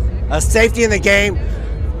safety in the game.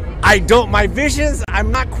 My visions,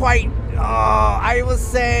 I'm not quite, I would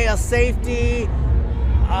say a safety,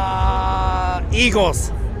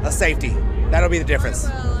 Eagles, a safety. That'll be the difference.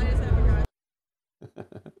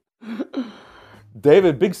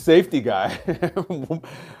 David, big safety guy.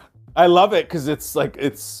 I love it because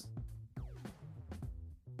it's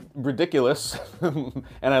ridiculous, and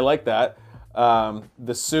I like that.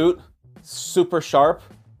 The suit, super sharp.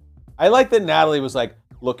 I like that Natalie was like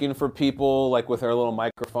looking for people like with her little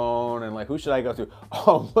microphone and like, who should I go to?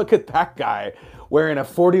 Oh, look at that guy wearing a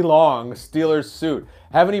 40 long Steelers suit.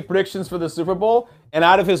 Have any predictions for the Super Bowl? And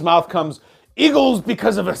out of his mouth comes, Eagles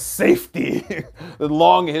because of a safety. The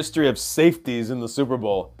long history of safeties in the Super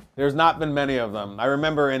Bowl. There's not been many of them. I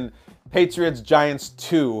remember in Patriots-Giants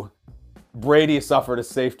 2, Brady suffered a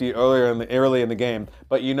safety early in the game.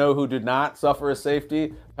 But you know who did not suffer a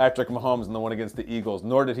safety? Patrick Mahomes in the one against the Eagles.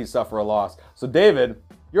 Nor did he suffer a loss. So David,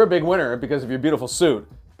 you're a big winner because of your beautiful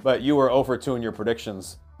suit. But you were 0 for 2 in your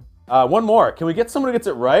predictions. One more. Can we get someone who gets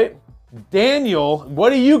it right? Daniel, what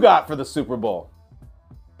do you got for the Super Bowl?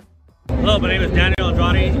 Hello, my name is Daniel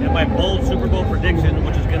Andrade, and my bold Super Bowl prediction,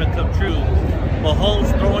 which is going to come true,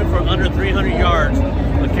 Mahomes throwing for under 300 yards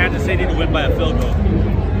with Kansas City to win by a field goal.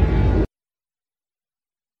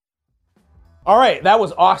 All right, that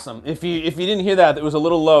was awesome. If you didn't hear that, it was a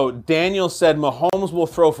little low. Daniel said Mahomes will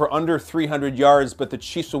throw for under 300 yards, but the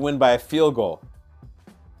Chiefs will win by a field goal.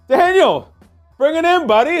 Daniel, bring it in,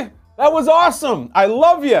 buddy. That was awesome. I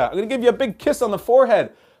love you. I'm going to give you a big kiss on the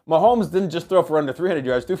forehead. Mahomes didn't just throw for under 300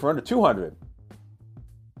 yards, threw for under 200.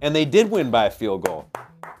 And they did win by a field goal.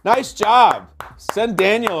 Nice job. Send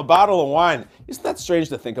Daniel a bottle of wine. Isn't that strange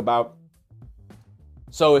to think about?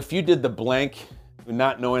 So if you did the blank,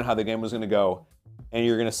 not knowing how the game was going to go, and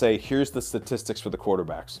you're going to say, here's the statistics for the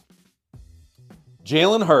quarterbacks.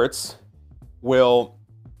 Jalen Hurts will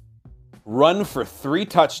run for 3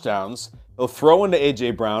 touchdowns. He'll throw into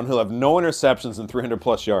A.J. Brown. He'll have no interceptions and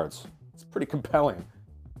 300-plus yards. It's pretty compelling.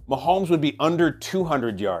 Mahomes would be under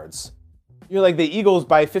 200 yards. You're like, the Eagles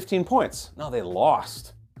by 15 points. No, they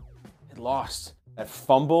lost. They lost. That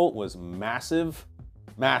fumble was massive,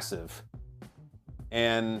 massive.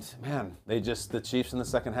 And, man, the Chiefs in the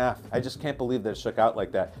second half. I just can't believe that it shook out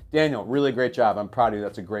like that. Daniel, really great job. I'm proud of you.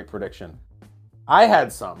 That's a great prediction. I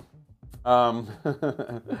had some. All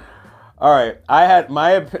right. I had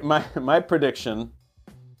my prediction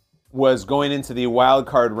was going into the wild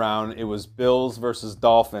card round. It was Bills versus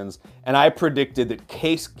Dolphins. And I predicted that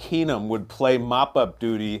Case Keenum would play mop-up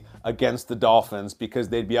duty against the Dolphins because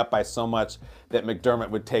they'd be up by so much that McDermott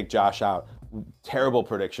would take Josh out. Terrible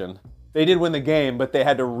prediction. They did win the game, but they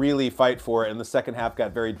had to really fight for it, and the second half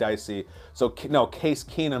got very dicey. So, no, Case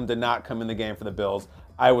Keenum did not come in the game for the Bills.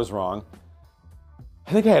 I was wrong.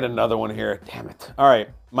 I think I had another one here. Damn it. All right.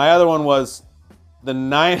 My other one was the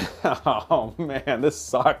oh, man, this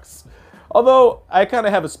sucks. Although, I kind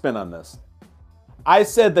of have a spin on this. I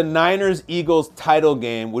said the Niners-Eagles title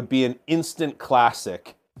game would be an instant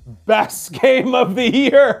classic. Best game of the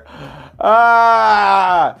year.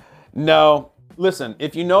 No. Listen,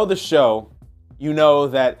 if you know the show, you know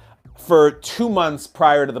that for 2 months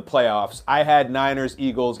prior to the playoffs, I had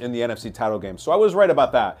Niners-Eagles in the NFC title game. So I was right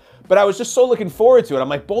about that. But I was just so looking forward to it. I'm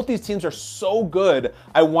like, both these teams are so good.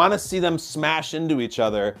 I want to see them smash into each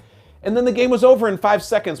other. And then the game was over in 5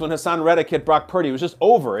 seconds when Hassan Reddick hit Brock Purdy. It was just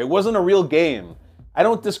over. It wasn't a real game. I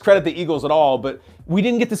don't discredit the Eagles at all, but we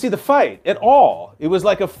didn't get to see the fight at all. It was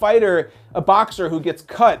like a boxer who gets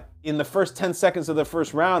cut in the first 10 seconds of the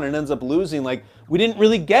first round and ends up losing. Like, we didn't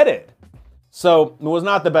really get it. So it was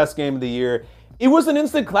not the best game of the year. It was an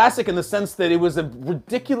instant classic in the sense that it was a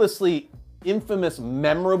ridiculously infamous,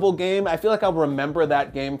 memorable game. I feel like I'll remember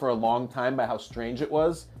that game for a long time by how strange it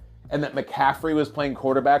was. And that McCaffrey was playing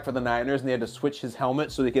quarterback for the Niners and they had to switch his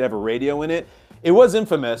helmet so they could have a radio in it. It was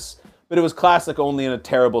infamous, but it was classic only in a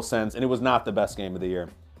terrible sense, and it was not the best game of the year.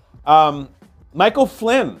 Michael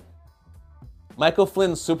Flynn,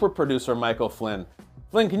 super producer Michael Flynn.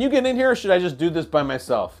 Flynn, can you get in here or should I just do this by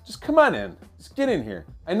myself? Just come on in. Just get in here.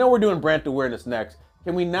 I know we're doing brand awareness next.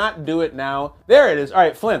 Can we not do it now? There it is. All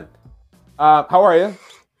right, Flynn. How are you?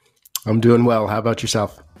 I'm doing well. How about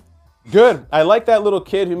yourself? Good. I like that little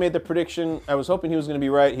kid who made the prediction. I was hoping he was going to be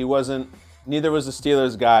right. He wasn't. Neither was the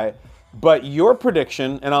Steelers guy. But your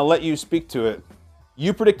prediction, and I'll let you speak to it,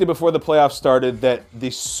 you predicted before the playoffs started that the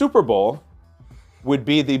Super Bowl would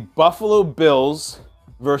be the Buffalo Bills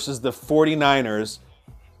versus the 49ers.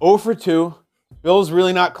 0 for 2. Bills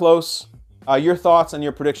really not close. Your thoughts on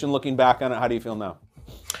your prediction looking back on it, how do you feel now?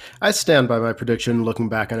 I stand by my prediction looking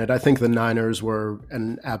back on it. I think the Niners were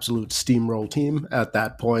an absolute steamroll team at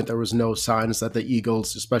that point. There was no signs that the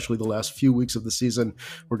Eagles, especially the last few weeks of the season,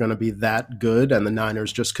 were going to be that good, and the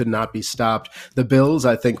Niners just could not be stopped. The Bills,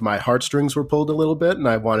 I think my heartstrings were pulled a little bit, and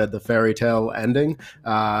I wanted the fairy tale ending,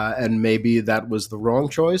 and maybe that was the wrong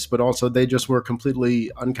choice, but also they just were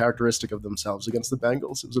completely uncharacteristic of themselves against the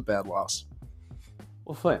Bengals. It was a bad loss.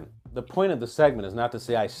 Well, Flynn, the point of the segment is not to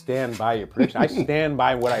say I stand by your prediction. I stand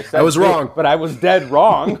by what I said. I was wrong. But I was dead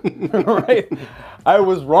wrong, right? I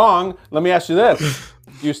was wrong. Let me ask you this.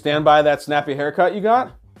 Do you stand by that snappy haircut you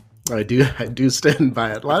got? I do stand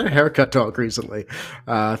by it. A lot of haircut talk recently.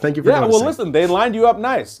 Thank you for noticing. Well, listen, they lined you up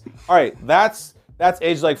nice. All right, that's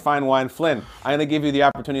aged like fine wine. Flynn, I'm going to give you the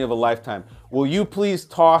opportunity of a lifetime. Will you please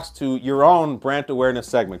toss to your own brand awareness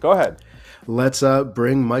segment? Go ahead. Let's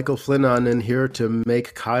bring Michael Flynn on in here to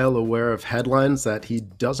make Kyle aware of headlines that he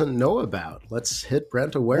doesn't know about. Let's hit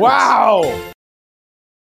brand awareness. Wow!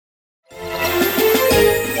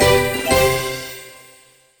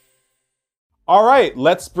 All right,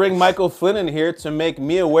 let's bring Michael Flynn in here to make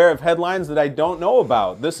me aware of headlines that I don't know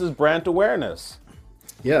about. This is brand awareness.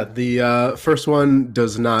 Yeah, the first one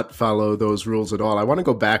does not follow those rules at all. I want to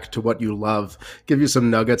go back to what you love, give you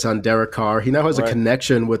some nuggets on Derek Carr. He now has a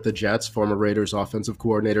connection with the Jets. Former Raiders offensive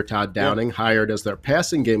coordinator Todd Downing hired as their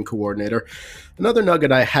passing game coordinator. Another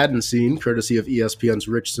nugget I hadn't seen, courtesy of ESPN's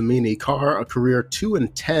Rich Cimini, Carr, a career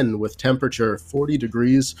 2-10 with temperature 40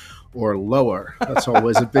 degrees or lower? That's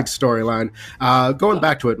always a big storyline. Going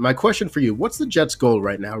back to it, my question for you, what's the Jets' goal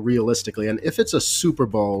right now, realistically? And if it's a Super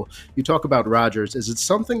Bowl, you talk about Rodgers, is it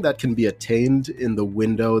something that can be attained in the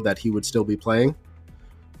window that he would still be playing?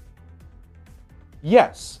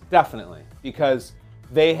 Yes, definitely, because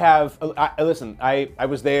they have. Listen, I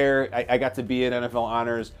was there. I got to be at NFL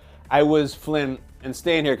Honors. I was Flynn, and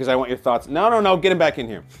staying here because I want your thoughts. No, get him back in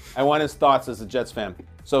here. I want his thoughts as a Jets fan.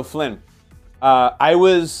 So Flynn, I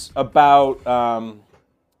was about,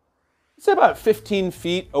 say about 15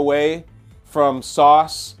 feet away from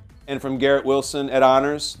Sauce and from Garrett Wilson at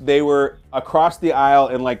Honors. They were across the aisle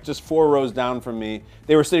and like just 4 rows down from me.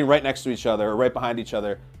 They were sitting right next to each other, or right behind each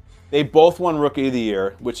other. They both won Rookie of the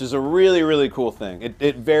Year, which is a really, really cool thing.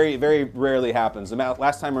 It very, very rarely happens. The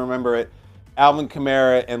last time I remember it, Alvin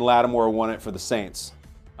Kamara and Lattimore won it for the Saints.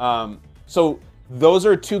 So those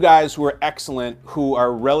are 2 guys who are excellent, who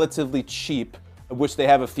are relatively cheap, of which they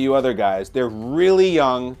have a few other guys. They're really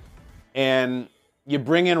young, and you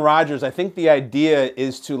bring in Rodgers. I think the idea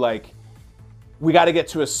is to we got to get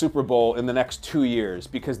to a Super Bowl in the next 2 years,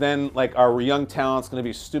 because then our young talent's going to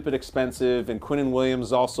be stupid expensive, and Quinnen Williams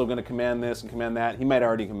is also going to command this and command that. He might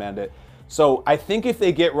already command it. So I think if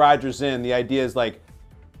they get Rodgers in, the idea is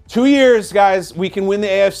 2 years, guys, we can win the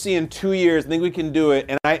AFC in 2 years. I think we can do it.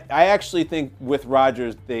 And I actually think with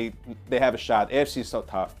Rodgers, they have a shot. AFC is so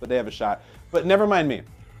tough, but they have a shot. But never mind me.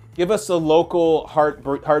 Give us a local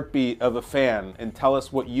heartbeat of a fan and tell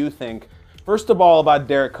us what you think. First of all, about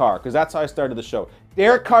Derek Carr, because that's how I started the show.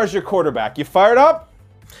 Derek Carr's your quarterback. You fired up?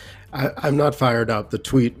 I'm not fired up. The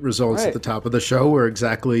tweet results at the top of the show were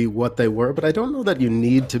exactly what they were, but I don't know that you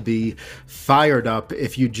need to be fired up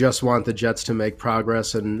if you just want the Jets to make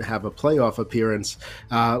progress and have a playoff appearance.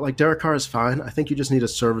 Derek Carr is fine. I think you just need a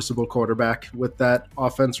serviceable quarterback with that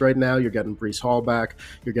offense right now. You're getting Breece Hall back.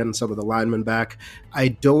 You're getting some of the linemen back. I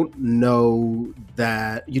don't know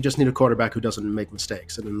that you just need a quarterback who doesn't make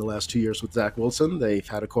mistakes. And in the last 2 years with Zach Wilson, they've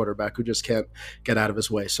had a quarterback who just can't get out of his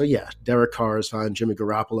way. So yeah, Derek Carr is fine. Jimmy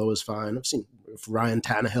Garoppolo is fine. I've seen if Ryan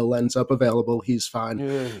Tannehill ends up available, he's fine.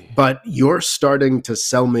 Yay. But you're starting to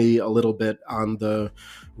sell me a little bit on the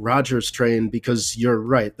Rodgers train, because you're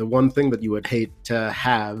right. The one thing that you would hate to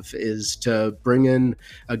have is to bring in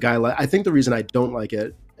a guy like, I think the reason I don't like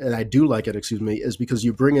it, and I do like it, is because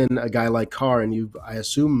you bring in a guy like Carr and you, I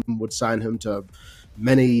assume, would sign him to a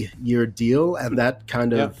many-year deal, and that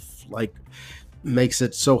kind of makes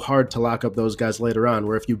it so hard to lock up those guys later on,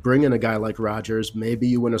 where if you bring in a guy like Rodgers, maybe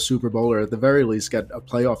you win a Super Bowl, or at the very least get a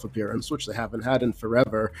playoff appearance, which they haven't had in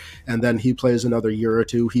forever, and then he plays another year or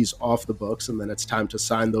two, he's off the books, and then it's time to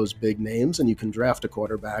sign those big names, and you can draft a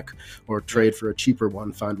quarterback or trade for a cheaper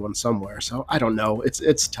one, find one somewhere. So I don't know.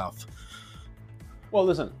 It's tough. Well,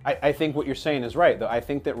 listen, I think what you're saying is right, though. I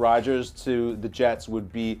think that Rodgers to the Jets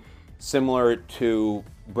would be similar to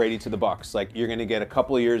Brady to the Bucs. You're going to get a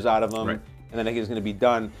couple of years out of him, right, and then I think he's going to be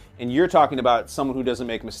done. And you're talking about someone who doesn't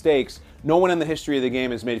make mistakes. No one in the history of the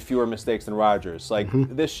game has made fewer mistakes than Rodgers.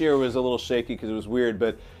 This year was a little shaky because it was weird,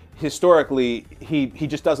 but historically, he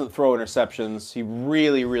just doesn't throw interceptions. He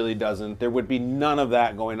really, really doesn't. There would be none of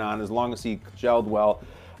that going on as long as he gelled well.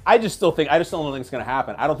 I just don't think it's going to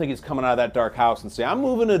happen. I don't think he's coming out of that dark house and saying, I'm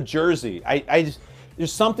moving to Jersey.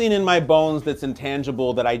 There's something in my bones that's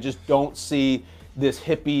intangible that I just don't see this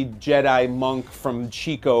hippie Jedi monk from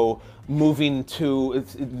Chico moving to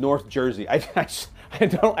North Jersey. I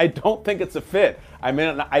don't think it's a fit. I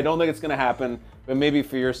don't think it's going to happen, but maybe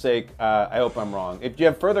for your sake, I hope I'm wrong. If you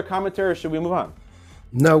have further commentary, should we move on?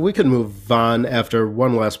 No, we can move on after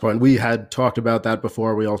one last point. We had talked about that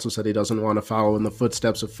before. We also said he doesn't want to follow in the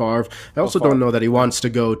footsteps of Favre. I also don't know that he wants to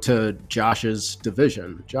go to Josh's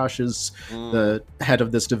division. Josh is the head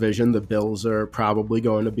of this division. The Bills are probably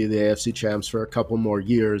going to be the AFC champs for a couple more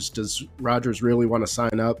years. Does Rodgers really want to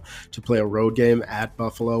sign up to play a road game at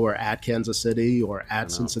Buffalo or at Kansas City or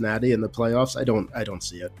at Cincinnati in the playoffs? I don't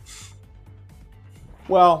see it.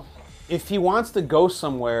 Well, if he wants to go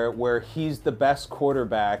somewhere where he's the best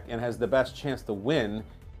quarterback and has the best chance to win,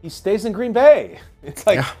 he stays in Green Bay. It's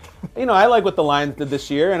I like what the Lions did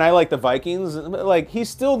this year, and I like the Vikings. He's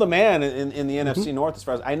still the man in the NFC North as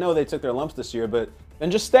far as I know. They took their lumps this year, but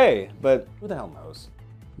then just stay. But who the hell knows?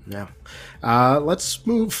 Yeah. Let's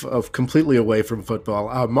move completely away from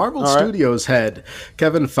football. Marvel Studios head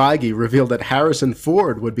Kevin Feige revealed that Harrison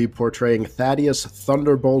Ford would be portraying Thaddeus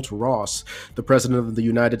Thunderbolt Ross, the President of the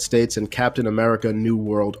United States in Captain America New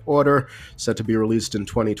World Order, set to be released in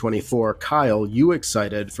 2024. Kyle, you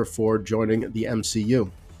excited for Ford joining the MCU?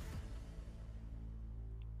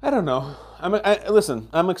 I don't know. Listen,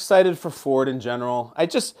 I'm excited for Ford in general. I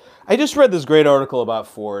just read this great article about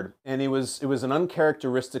Ford, and it was an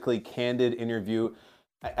uncharacteristically candid interview.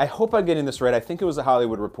 I hope I'm getting this right. I think it was a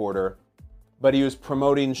Hollywood Reporter, but he was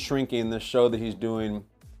promoting Shrinking, the show that he's doing.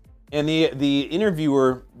 And the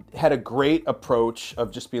interviewer had a great approach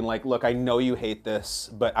of just being like, look, I know you hate this,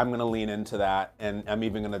 but I'm going to lean into that, and I'm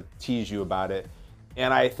even going to tease you about it.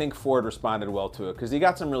 And I think Ford responded well to it, because he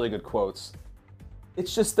got some really good quotes.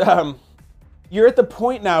 It's just, you're at the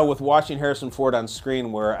point now with watching Harrison Ford on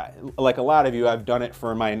screen where, like a lot of you, I've done it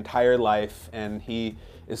for my entire life, and he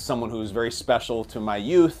is someone who's very special to my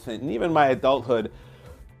youth and even my adulthood.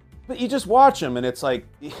 But you just watch him, and it's like,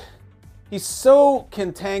 he's so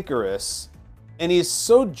cantankerous, and he's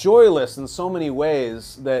so joyless in so many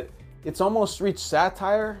ways that it's almost reached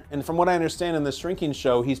satire. And from what I understand in the Shrinking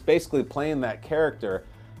show, he's basically playing that character.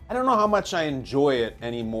 I don't know how much I enjoy it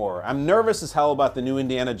anymore. I'm nervous as hell about the new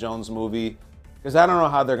Indiana Jones movie, because I don't know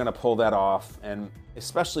how they're going to pull that off, and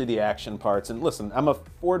especially the action parts. And listen, I'm a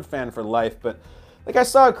Ford fan for life, but like I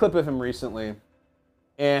saw a clip of him recently,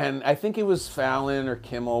 and I think it was Fallon or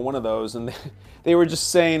Kimmel, one of those, and they were just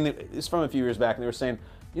saying, it's from a few years back, and they were saying,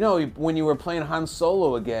 you know, when you were playing Han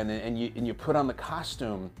Solo again and you put on the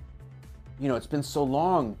costume, you know, it's been so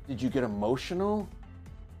long, did you get emotional?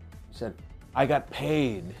 He said, I got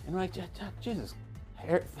paid. And we're like, Jesus,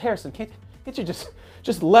 Harrison, can't you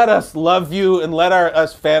just let us love you and let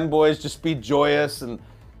us fanboys just be joyous? And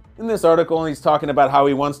in this article, he's talking about how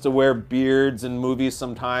he wants to wear beards in movies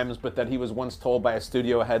sometimes, but that he was once told by a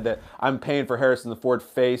studio head that I'm paying for Harrison Ford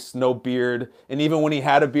face, no beard. And even when he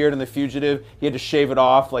had a beard in The Fugitive, he had to shave it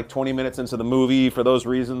off like 20 minutes into the movie for those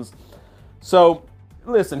reasons. So,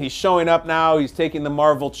 listen, he's showing up now. He's taking the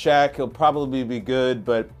Marvel check. He'll probably be good,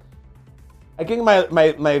 but I think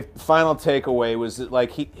my final takeaway was that,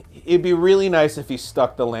 like, it'd be really nice if he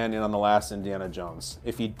stuck the landing on the last Indiana Jones.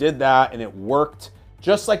 If he did that and it worked,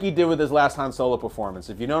 just like he did with his last Han Solo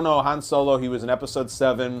performance. If you don't know Han Solo, he was in Episode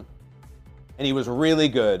 7, and he was really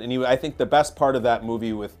good. And I think the best part of that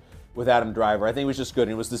movie with Adam Driver, I think it was just good.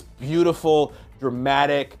 And it was this beautiful,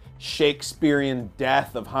 dramatic, Shakespearean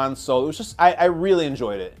death of Han Solo. It was just, I really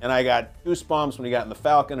enjoyed it. And I got goosebumps when he got in the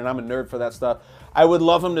Falcon, and I'm a nerd for that stuff. I would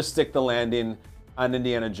love him to stick the landing on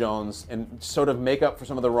Indiana Jones and sort of make up for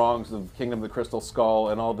some of the wrongs of Kingdom of the Crystal Skull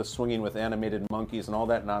and all the swinging with animated monkeys and all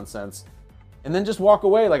that nonsense. And then just walk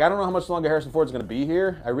away. Like, I don't know how much longer Harrison Ford's going to be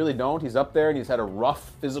here. I really don't. He's up there, and he's had a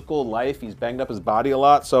rough physical life. He's banged up his body a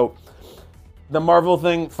lot. So the Marvel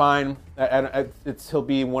thing, fine. He'll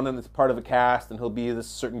be part of a cast, and he'll be this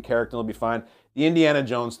certain character, and he'll be fine. The Indiana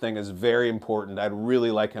Jones thing is very important. I'd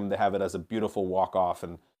really like him to have it as a beautiful walk-off,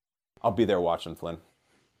 and I'll be there watching, Flynn.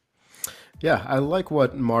 Yeah, I like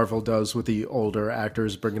what Marvel does with the older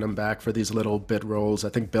actors, bringing them back for these little bit roles. I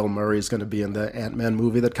think Bill Murray is going to be in the Ant-Man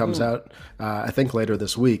movie that comes out, I think, later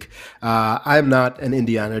this week. I'm not an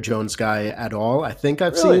Indiana Jones guy at all. I think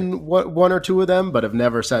I've seen one or two of them, but I've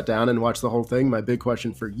never sat down and watched the whole thing. My big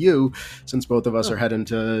question for you, since both of us are heading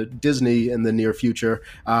to Disney in the near future,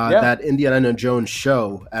 that Indiana Jones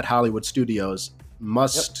show at Hollywood Studios,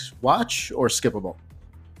 must watch or skippable?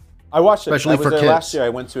 I watched it. Especially I was for there kids. last year. I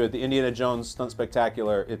went to it, the Indiana Jones Stunt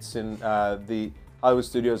Spectacular. It's in the Hollywood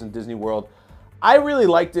Studios in Disney World. I really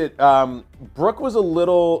liked it. Brooke was a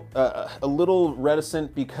little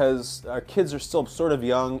reticent because our kids are still sort of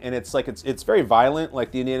young, and it's very violent, like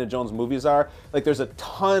the Indiana Jones movies are. Like, there's a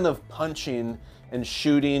ton of punching and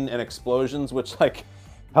shooting and explosions, which, like,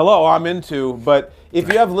 hello, I'm into. But if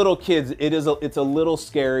you have little kids, it's a little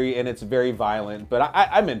scary and it's very violent. But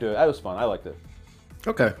I'm into it. It was fun. I liked it.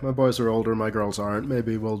 Okay, my boys are older, my girls aren't.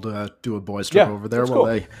 Maybe we'll do a boys trip over there while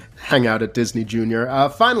they hang out at Disney Junior.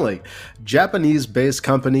 Finally, Japanese-based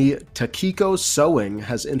company Takiko Sewing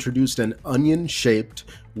has introduced an onion-shaped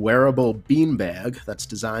wearable beanbag that's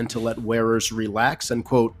designed to let wearers relax and,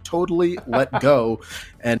 quote, totally let go,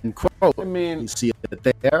 end quote. I mean, you see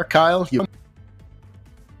it there, Kyle?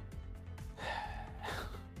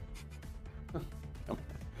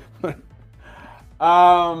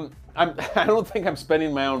 I don't think I'm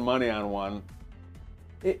spending my own money on one.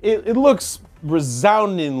 It looks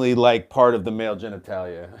resoundingly like part of the male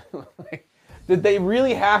genitalia. Like, did they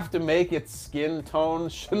really have to make it skin tone?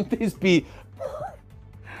 Shouldn't these be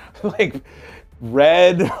like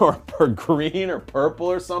red or green or purple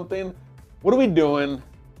or something? What are we doing?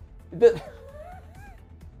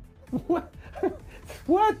 What?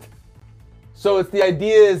 What? So the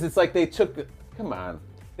idea is it's like they took the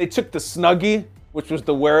Snuggie, which was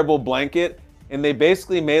the wearable blanket, and they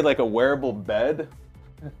basically made like a wearable bed.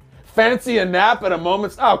 Fancy a nap at a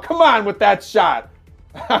moment's... Oh, come on with that shot.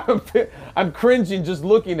 I'm cringing just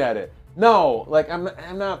looking at it. No, like I'm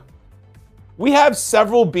not. We have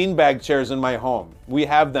several beanbag chairs in my home. We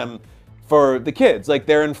have them for the kids. Like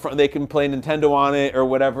they're in front, they can play Nintendo on it or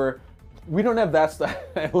whatever. We don't have that stuff.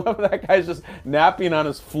 I love that guy's just napping on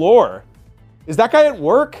his floor. Is that guy at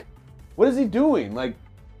work? What is he doing? Like,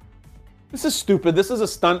 this is stupid. This is a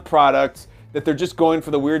stunt product that they're just going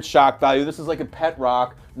for the weird shock value. This is like a pet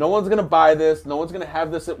rock. No one's gonna buy this. No one's gonna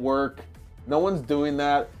have this at work. No one's doing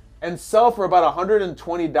that. And sell for about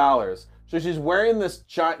 $120. So she's wearing this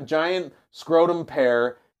giant scrotum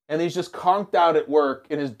pair, and he's just conked out at work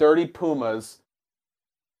in his dirty Pumas.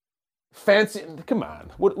 Fancy, come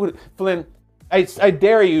on. What Flynn, I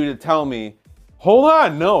dare you to tell me, hold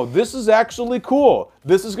on, no, this is actually cool.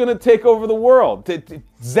 This is gonna take over the world.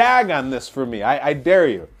 Zag on this for me, I dare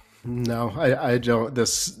you. No, I don't.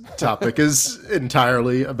 This topic is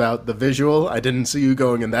entirely about the visual. I didn't see you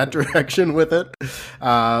going in that direction with it.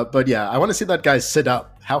 But yeah, I want to see that guy sit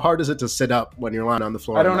up. How hard is it to sit up when you're lying on the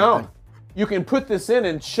floor? I don't know. You can put this in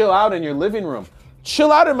and chill out in your living room.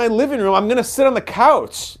 Chill out in my living room. I'm going to sit on the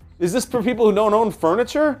couch. Is this for people who don't own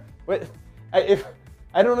furniture? Wait, I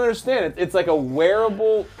don't understand. It's like a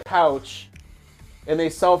wearable couch, and they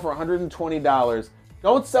sell for $120.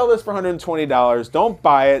 Don't sell this for $120. Don't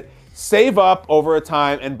buy it. Save up over a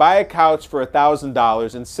time and buy a couch for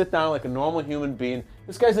 $1,000 and sit down like a normal human being.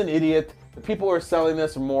 This guy's an idiot. The people who are selling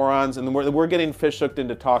this are morons, and we're getting fish hooked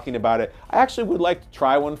into talking about it. I actually would like to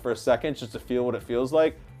try one for a second just to feel what it feels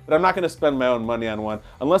like, but I'm not going to spend my own money on one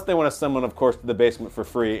unless they want to send one, of course, to the basement for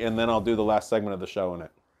free, and then I'll do the last segment of the show in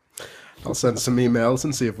it. I'll send some emails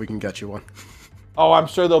and see if we can get you one. Oh, I'm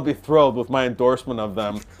sure they'll be thrilled with my endorsement of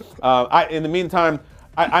them. In the meantime,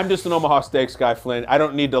 I'm just an Omaha Steaks guy, Flynn. I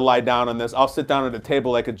don't need to lie down on this. I'll sit down at a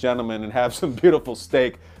table like a gentleman and have some beautiful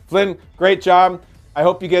steak. Flynn, great job. I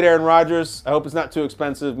hope you get Aaron Rodgers. I hope it's not too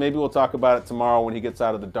expensive. Maybe we'll talk about it tomorrow when he gets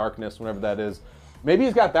out of the darkness, whenever that is. Maybe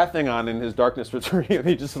he's got that thing on in his darkness retreat and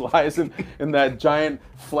he just lies in that giant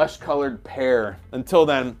flesh-colored pear. Until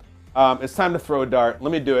then, it's time to throw a dart.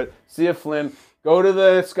 Let me do it. See you, Flynn. Go to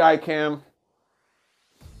the Skycam.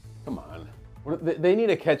 Come on. They need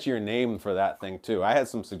a catchier name for that thing, too. I had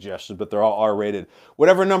some suggestions, but they're all R-rated.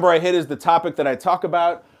 Whatever number I hit is the topic that I talk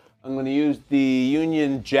about. I'm going to use the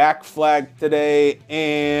Union Jack flag today,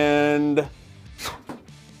 and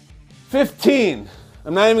 15.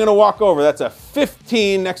 I'm not even going to walk over. That's a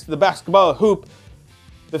 15 next to the basketball hoop.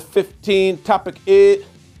 The 15 topic is...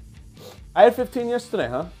 I had 15 yesterday,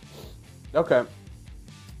 huh? Okay.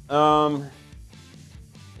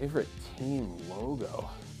 Favorite team logo.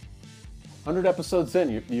 100 episodes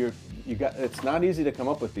in, you got. It's not easy to come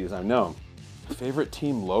up with these, I know. Favorite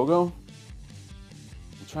team logo?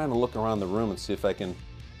 I'm trying to look around the room and see if I can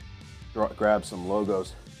grab some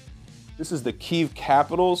logos. This is the Kyiv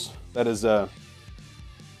Capitals. That is a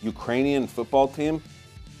Ukrainian football team.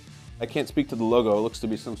 I can't speak to the logo. It looks to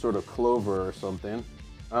be some sort of clover or something.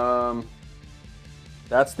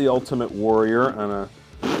 That's the Ultimate Warrior on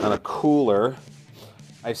a cooler.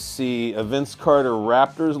 I see a Vince Carter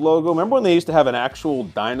Raptors logo. Remember when they used to have an actual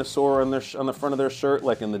dinosaur on the front of their shirt,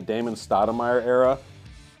 like in the Damon Stoudemire era?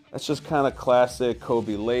 That's just kind of classic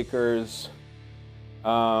Kobe Lakers.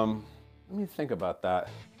 Let me think about that.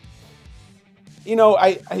 You know,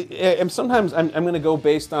 I'm sometimes going to go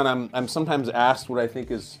based on I'm sometimes asked what I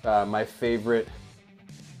think is my favorite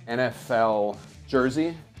NFL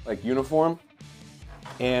jersey, like uniform,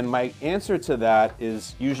 and my answer to that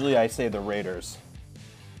is usually I say the Raiders.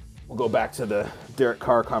 We'll go back to the Derek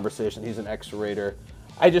Carr conversation. He's an ex-Raider.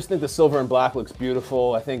 I just think the silver and black looks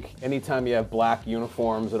beautiful. I think anytime you have black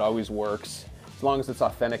uniforms, it always works, as long as it's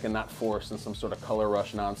authentic and not forced in some sort of color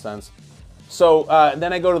rush nonsense. So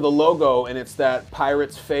then I go to the logo, and it's that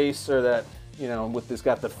Pirate's face, or that, you know, with this,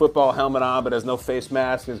 got the football helmet on, but has no face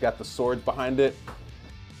mask, and he's got the swords behind it.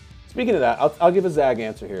 Speaking of that, I'll give a Zag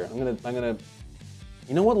answer here. I'm gonna.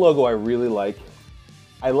 You know what logo I really like?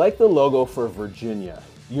 I like the logo for Virginia.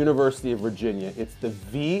 University of Virginia. It's the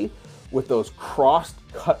V with those crossed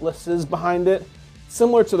cutlasses behind it.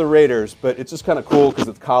 Similar to the Raiders, but it's just kind of cool because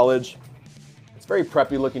it's college. It's very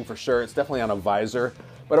preppy looking for sure. It's definitely on a visor.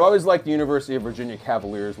 But I've always liked the University of Virginia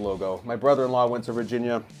Cavaliers logo. My brother-in-law went to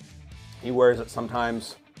Virginia. He wears it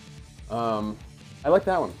sometimes. I like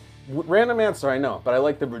that one. Random answer, I know, but I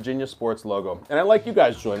like the Virginia Sports logo. And I like you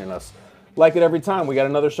guys joining us. Like it every time. We got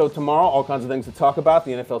another show tomorrow. All kinds of things to talk about.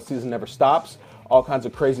 The NFL season never stops. All kinds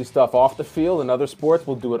of crazy stuff off the field and other sports.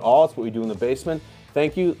 We'll do it all. It's what we do in the basement.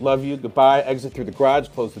 Thank you. Love you. Goodbye. Exit through the garage.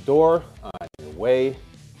 Close the door. On your way.